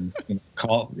videos and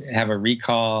have a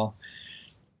recall,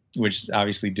 which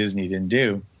obviously Disney didn't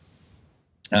do.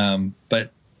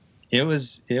 But it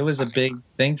was a big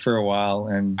thing for a while,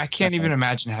 and I can't even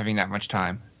imagine having that much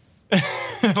time,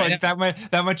 like that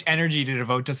much energy to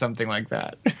devote to something like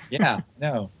that. Yeah,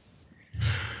 no.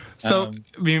 So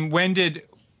I mean, when did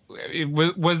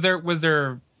was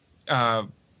there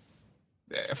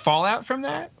fallout from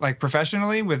that, like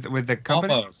professionally with the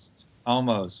company?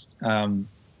 Almost.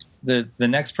 The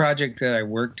next project that I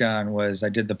worked on was I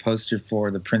did the poster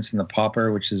for The Prince and the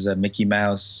Pauper, which is a Mickey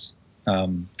Mouse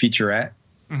featurette.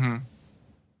 Mm-hmm.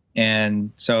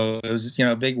 And so it was,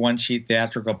 a big one-sheet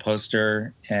theatrical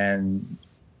poster, and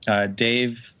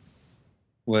Dave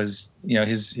was,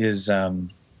 his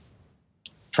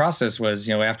process was,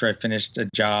 after I finished a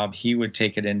job, he would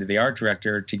take it into the art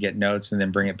director to get notes and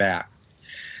then bring it back.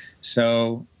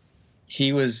 So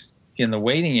he was in the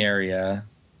waiting area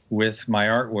with my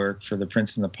artwork for The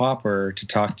Prince and the Pauper to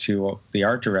talk to the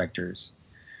art directors.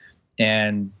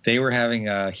 And they were having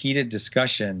a heated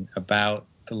discussion about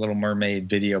the Little Mermaid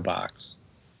video box.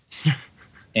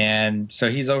 And so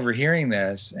he's overhearing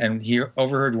this, and he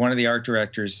overheard one of the art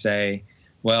directors say,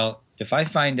 "Well, if I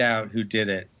find out who did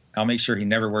it, I'll make sure he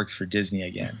never works for Disney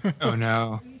again." Oh,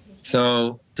 no.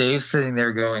 So Dave's sitting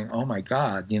there going, "Oh, my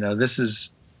God, this is,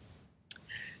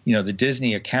 the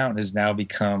Disney account has now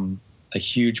become a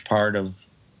huge part of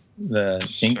the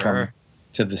income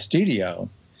to the studio.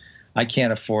 I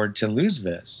can't afford to lose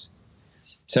this."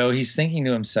 So he's thinking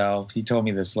to himself, he told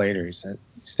me this later, he's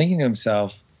thinking to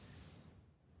himself,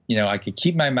 I could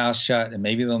keep my mouth shut and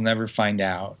maybe they'll never find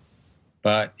out.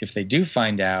 But if they do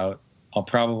find out, I'll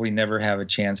probably never have a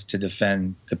chance to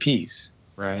defend the piece.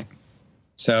 Right.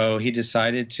 So he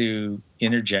decided to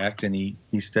interject, and he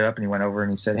stood up and he went over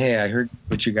and he said, "Hey, I heard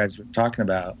what you guys were talking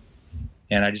about,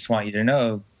 and I just want you to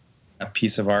know a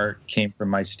piece of art came from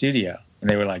my studio." And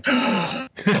they were like,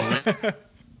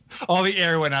 all the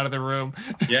air went out of the room.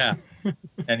 Yeah.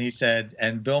 And he said,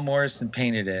 "And Bill Morrison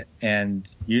painted it. And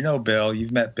Bill,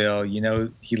 you've met Bill,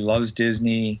 he loves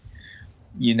Disney.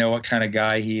 You know what kind of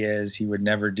guy he is. He would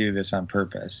never do this on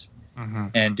purpose." Mm-hmm.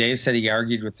 And Dave said he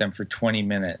argued with them for 20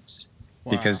 minutes.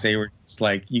 Wow. Because they were just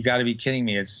like, "You got to be kidding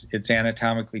me. It's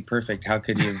anatomically perfect. How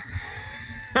could you?"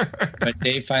 But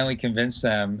Dave finally convinced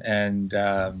them, and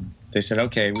they said,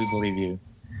 "Okay, we believe you."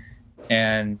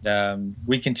 And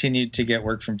we continued to get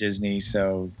work from Disney,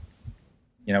 so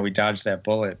we dodged that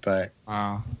bullet. But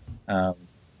wow.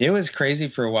 It was crazy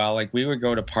for a while. Like, we would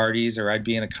go to parties, or I'd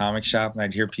be in a comic shop and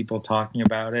I'd hear people talking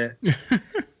about it.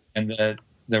 And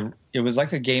it was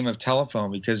like a game of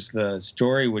telephone, because the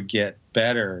story would get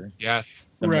better. Yes.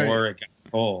 The more it got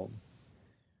told.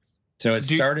 So it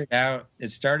started out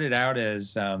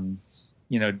as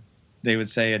they would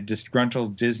say a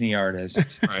disgruntled Disney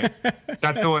artist. Right.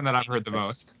 That's the one that I've heard the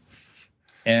most.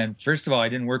 And first of all, I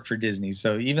didn't work for Disney,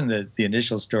 so even the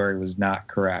initial story was not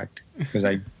correct because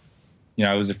I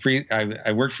was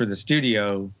I worked for the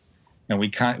studio, and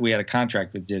we had a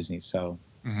contract with Disney, so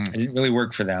I didn't really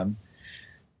work for them.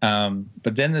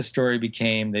 But then the story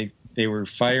became they were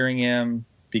firing him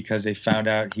because they found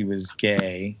out he was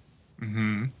gay.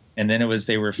 Mm-hmm. And then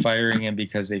they were firing him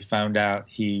because they found out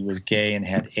he was gay and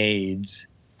had AIDS.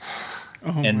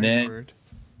 Oh, and my then, word.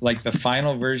 like, the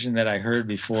final version that I heard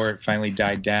before it finally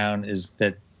died down is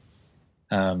that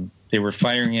they were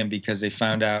firing him because they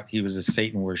found out he was a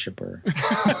Satan worshiper.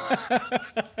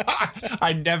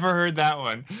 I never heard that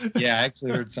one. Yeah, I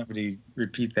actually heard somebody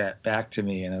repeat that back to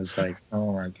me, and I was like,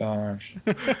 oh, my gosh.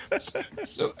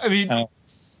 So, I mean...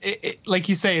 like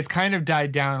you say, it's kind of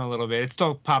died down a little bit. It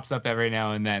still pops up every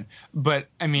now and then. But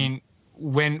I mean,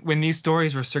 when these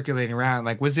stories were circulating around,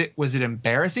 like, was it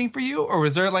embarrassing for you, or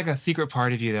was there like a secret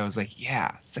part of you that was like,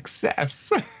 yeah,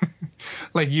 success?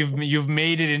 Like you've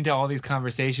made it into all these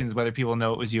conversations, whether people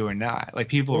know it was you or not. Like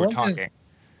people were talking.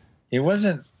 It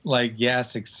wasn't like, yeah,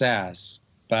 success,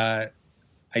 but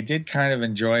I did kind of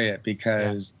enjoy it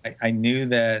because I knew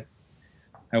that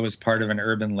I was part of an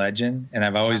urban legend, and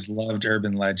I've always loved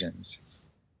urban legends.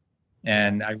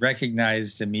 And I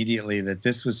recognized immediately that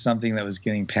this was something that was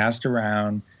getting passed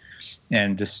around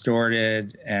and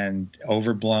distorted and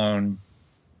overblown.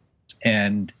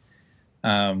 And,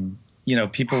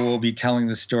 people will be telling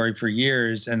the story for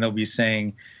years, and they'll be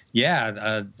saying,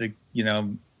 yeah,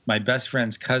 my best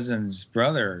friend's cousin's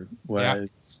brother was,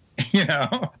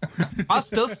 I'll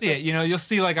still see it. You'll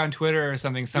see like on Twitter or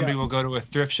something, somebody will go to a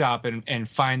thrift shop and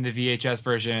find the VHS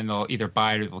version, and they'll either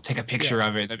buy it or they'll take a picture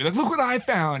of it. They'll be like, look what I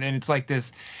found. And it's like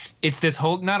this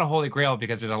whole, not a holy grail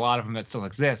because there's a lot of them that still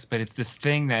exist, but it's this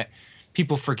thing that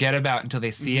people forget about until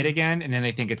they see it again. And then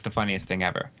they think it's the funniest thing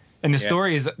ever. And the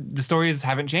stories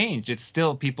haven't changed. It's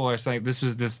still, people are saying this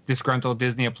was this disgruntled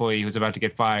Disney employee who's about to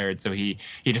get fired. So he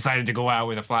decided to go out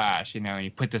with a flash, and he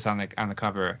put this on the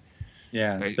cover.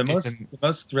 Yeah. So the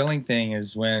most thrilling thing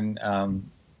is when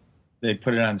they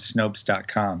put it on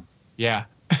Snopes.com. Yeah.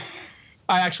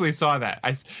 I actually saw that.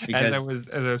 As I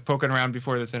was poking around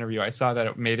before this interview, I saw that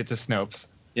it made it to Snopes.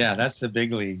 Yeah, that's the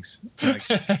big leagues. Like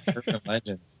urban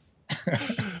legends.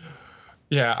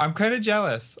 Yeah, I'm kind of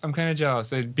jealous.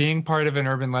 Being part of an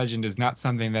urban legend is not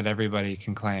something that everybody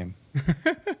can claim.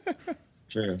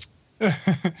 True.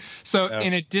 So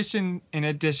in addition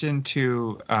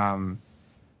to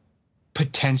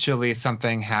potentially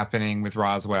something happening with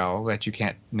Roswell that you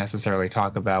can't necessarily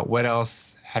talk about, what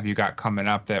else have you got coming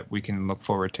up that we can look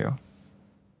forward to?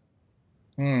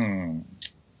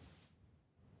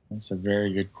 That's a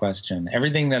very good question.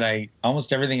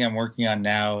 Almost everything I'm working on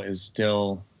now is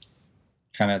still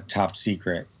kind of top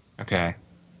secret. Okay.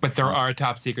 But there are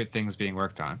top secret things being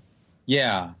worked on.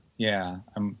 Yeah. I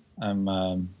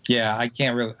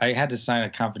can't really, I had to sign a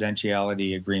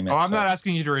confidentiality agreement. Oh, I'm not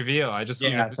asking you to reveal. I just,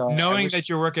 knowing that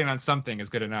you're working on something is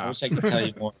good enough. I wish I could tell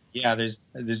you more. Yeah, there's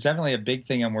definitely a big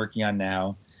thing I'm working on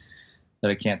now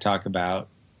that I can't talk about.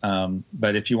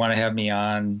 But if you want to have me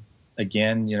on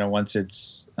again, once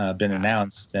it's been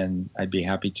announced, then I'd be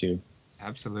happy to.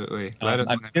 Absolutely. Let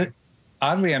us know.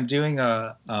 Oddly, I'm doing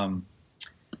I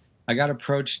got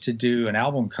approached to do an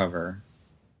album cover.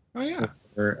 Oh yeah.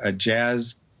 For a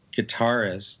jazz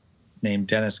guitarist named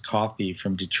Dennis Coffey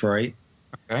from Detroit.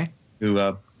 Okay.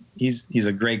 Who he's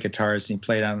a great guitarist. He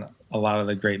played on a lot of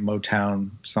the great Motown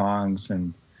songs,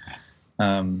 and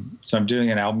so I'm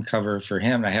doing an album cover for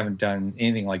him. And I haven't done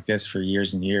anything like this for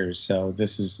years and years. So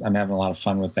I'm having a lot of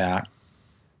fun with that.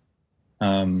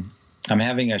 I'm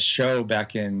having a show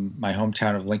back in my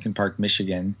hometown of Lincoln Park,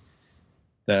 Michigan.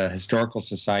 The Historical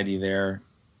Society there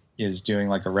is doing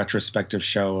like a retrospective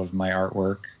show of my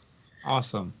artwork.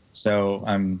 Awesome. So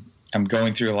I'm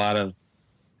going through a lot of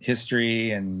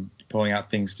history and pulling out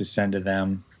things to send to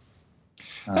them.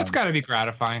 That's got to be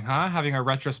gratifying, huh? Having a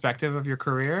retrospective of your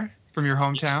career from your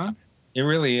hometown. It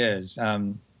really is.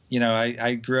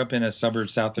 I grew up in a suburb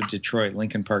south of Detroit,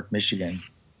 Lincoln Park, Michigan.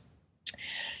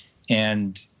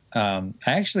 And I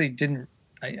actually didn't.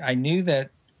 I knew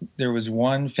that there was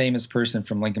one famous person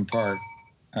from Lincoln Park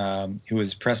who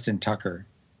was Preston Tucker.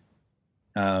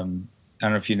 I don't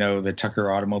know if you know the Tucker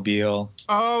automobile.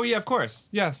 Oh yeah, of course.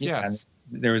 Yes.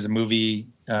 There was a movie.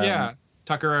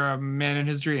 Tucker, a Man in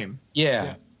His Dream.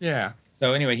 Yeah.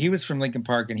 So anyway, he was from Lincoln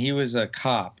Park, and he was a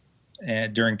cop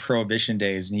during Prohibition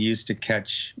days, and he used to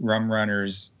catch rum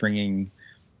runners bringing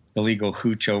illegal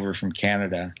hooch over from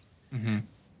Canada.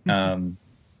 Mm-hmm.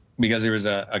 Because there was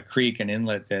a creek, an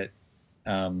inlet that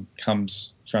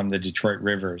comes from the Detroit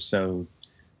River. So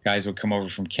guys would come over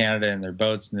from Canada in their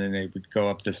boats, and then they would go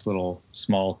up this little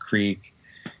small creek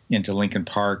into Lincoln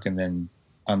Park and then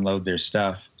unload their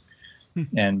stuff.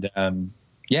 And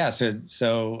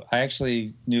so I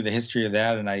actually knew the history of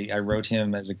that, and I wrote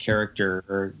him as a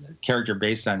character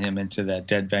based on him into that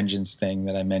Dead Vengeance thing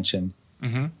that I mentioned.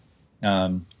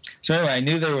 So anyway, I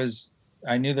knew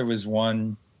there was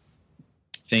one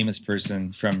famous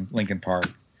person from Lincoln Park.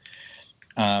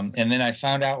 And then I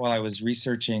found out while I was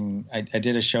researching, I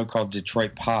did a show called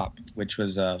Detroit Pop, which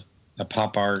was a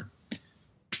pop art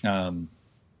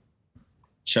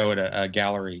show at a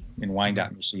gallery in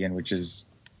Wyandotte, Michigan, which is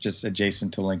just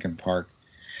adjacent to Lincoln Park.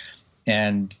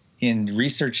 And in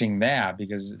researching that,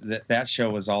 because that show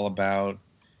was all about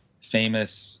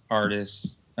famous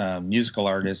artists, musical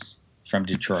artists from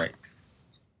Detroit.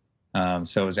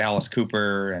 So it was Alice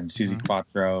Cooper and Susie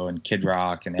Quattro and Kid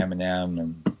Rock and Eminem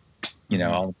and,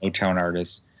 all the Motown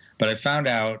artists. But I found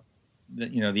out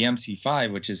that, the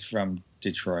MC5, which is from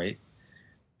Detroit,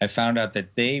 I found out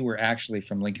that they were actually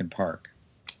from Lincoln Park.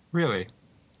 Really?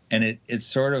 And it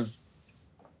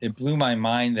blew my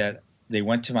mind that they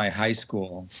went to my high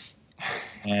school,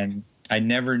 and I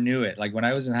never knew it. Like when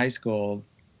I was in high school,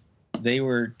 they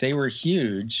were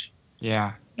huge.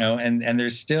 Yeah. And they're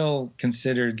still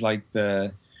considered like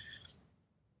they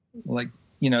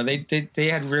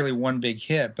had really one big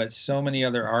hit, but so many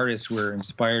other artists were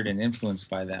inspired and influenced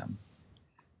by them.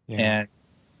 Yeah. And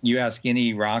you ask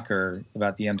any rocker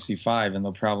about the MC5 and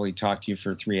they'll probably talk to you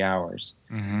for 3 hours.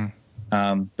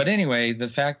 But anyway, the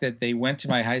fact that they went to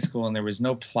my high school and there was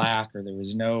no plaque or there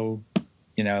was no,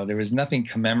 there was nothing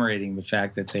commemorating the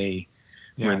fact that they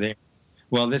were there.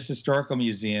 Well, this historical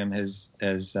museum has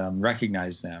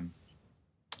recognized them.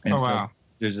 And wow.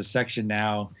 There's a section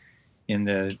now in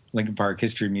the Lincoln Park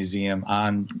History Museum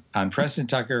on Preston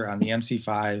Tucker, on the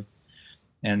MC5,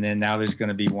 and then now there's going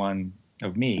to be one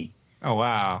of me. Oh,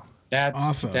 wow. That's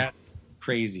awesome. That's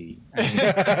crazy.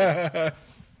 I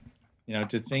mean,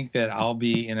 to think that I'll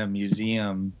be in a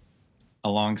museum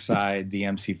alongside the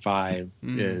MC5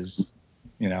 is,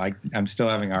 I'm still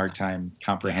having a hard time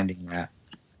comprehending that.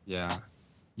 Yeah.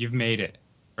 You've made it,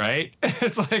 right?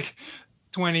 It's like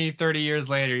 20, 30 years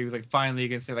later, you finally you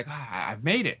can say I've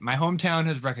made it. My hometown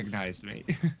has recognized me.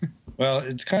 Well,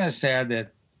 it's kind of sad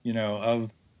that, that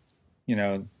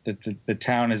the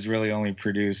town has really only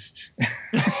produced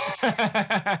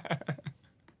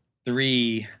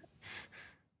 3,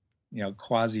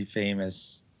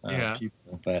 quasi-famous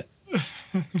people, but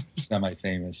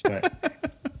semi-famous. But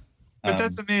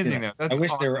that's amazing, though. That's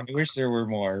awesome. I wish there were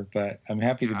more, but I'm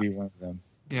happy to be one of them.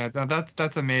 Yeah,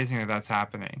 that's amazing that that's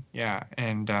happening. Yeah,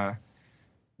 and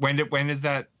when is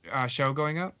that show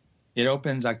going up? It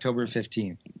opens October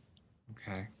 15th.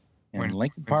 Okay. In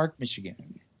Lincoln Park,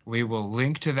 Michigan. We will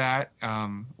link to that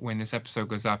when this episode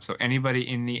goes up. So anybody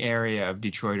in the area of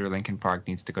Detroit or Lincoln Park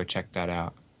needs to go check that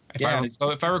out. If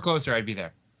I were closer, I'd be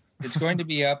there. It's going to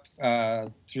be up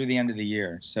through the end of the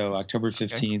year. So October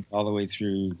 15th all the way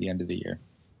through the end of the year.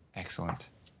 Excellent.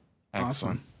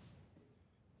 Awesome.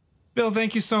 Bill,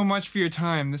 thank you so much for your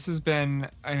time. This has been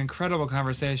an incredible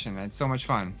conversation. It's so much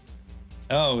fun.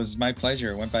 Oh, it was my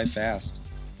pleasure. It went by fast.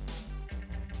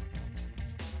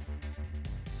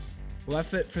 Well,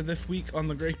 that's it for this week on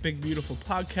the Great Big Beautiful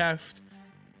Podcast.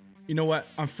 You know what?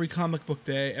 On Free Comic Book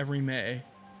Day every May,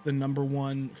 the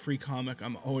 #1 free comic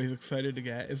I'm always excited to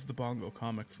get is the Bongo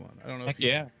Comics one. I don't know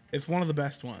if it's one of the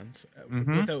best ones,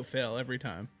 without fail, every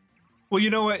time. Well, you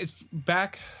know what? It's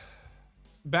back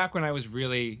when I was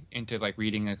really into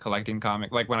reading and collecting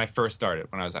comic, when I first started,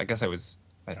 I was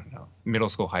middle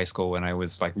school, high school, when I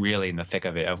was really in the thick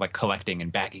of it, of collecting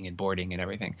and backing and boarding and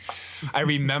everything. I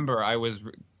remember I was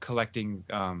collecting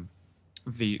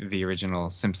the original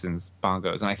Simpsons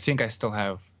bongos, and I think I still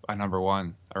have a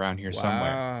 #1 around here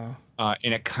somewhere.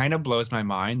 And it kind of blows my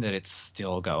mind that it's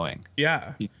still going.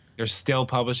 Yeah. They're still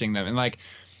publishing them. And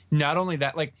not only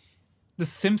that, The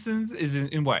Simpsons is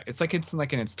in what? It's in its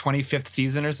 25th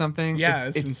season or something. Yeah,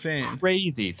 it's insane.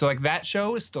 Crazy. So that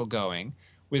show is still going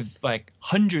with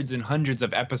hundreds and hundreds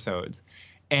of episodes,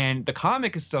 and the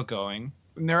comic is still going,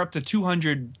 and they're up to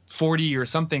 240 or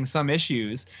some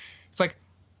issues. It's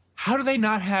how do they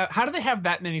have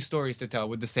that many stories to tell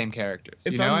with the same characters?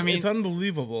 It's it's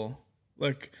unbelievable.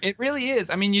 It really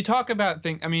is. I mean, you talk about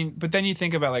but then you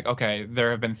think about okay, there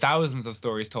have been thousands of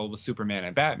stories told with Superman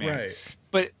and Batman. Right.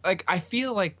 But I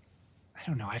feel I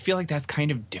don't know. I feel that's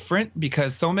kind of different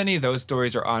because so many of those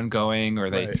stories are ongoing, or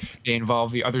they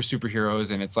involve the other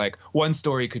superheroes, and it's one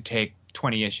story could take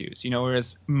 20 issues,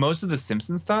 whereas most of the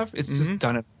Simpsons stuff is just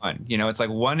done in one. It's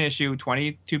one issue,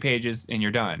 22 pages, and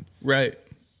you're done. Right.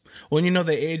 Well,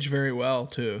 they age very well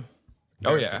too.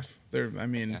 Oh yeah. They're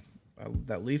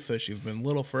that Lisa, she's been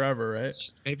little forever, right?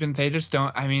 They just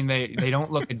don't. I mean, they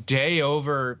don't look a day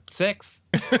over 6.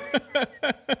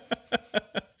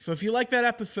 So if you like that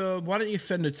episode, why don't you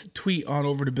send a tweet on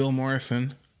over to Bill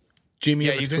Morrison? Jamie,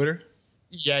 have his Twitter?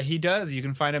 Yeah, he does. You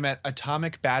can find him at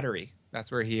Atomic Battery.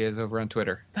 That's where he is over on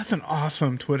Twitter. That's an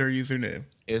awesome Twitter username,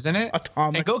 isn't it?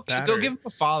 Atomic Battery. And go give him a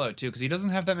follow too, because he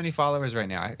doesn't have that many followers right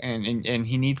now, and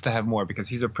he needs to have more because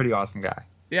he's a pretty awesome guy.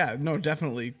 Yeah, no,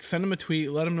 definitely. Send him a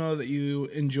tweet. Let him know that you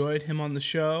enjoyed him on the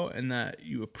show and that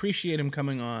you appreciate him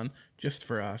coming on just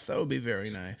for us. That would be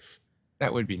very nice.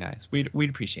 That would be nice. We'd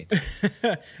appreciate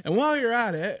that. And while you're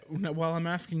at it, while I'm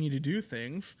asking you to do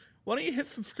things, why don't you hit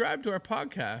subscribe to our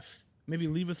podcast? Maybe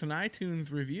leave us an iTunes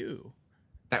review.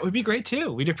 That would be great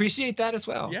too. We'd appreciate that as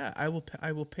well. Yeah, I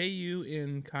will pay you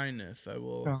in kindness. I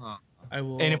will.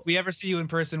 And if we ever see you in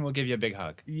person, we'll give you a big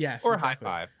hug. Yes. Or exactly. a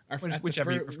high five.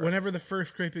 Whichever you prefer. Whenever the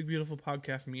first Great Big Beautiful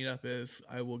Podcast meetup is,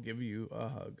 I will give you a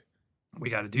hug. We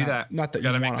got to do that. Not that you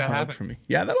want a hug from me.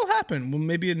 Yeah, that'll happen. Well,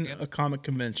 maybe in a comic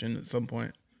convention at some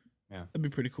point. Yeah, that'd be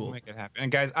pretty cool. We'll make it happen.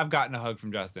 And guys, I've gotten a hug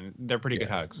from Justin. They're pretty good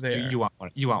hugs. You want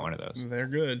one of those. They're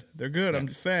good. They're good. Yeah. I'm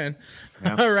just saying.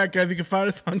 Yeah. All right, guys, you can find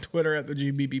us on Twitter at the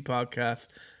GBB Podcast,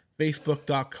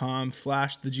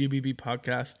 Facebook.com/the GBB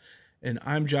Podcast, and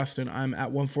I'm Justin. I'm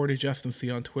at 140 Justin C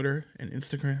on Twitter and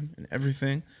Instagram and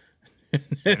everything.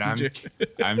 And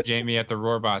I'm Jamie at the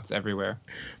Roarbots everywhere.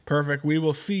 Perfect. We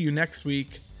will see you next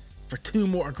week for 2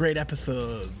 more great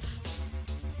episodes.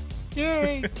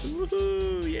 Yay!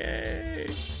 Woohoo! Yay!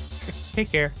 Take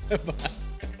care. Bye.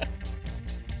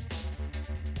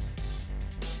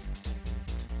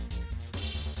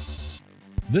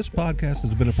 This podcast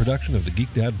has been a production of the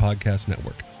Geek Dad Podcast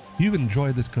Network. If you've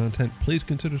enjoyed this content, please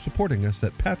consider supporting us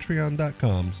at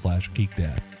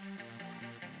patreon.com/geekdad.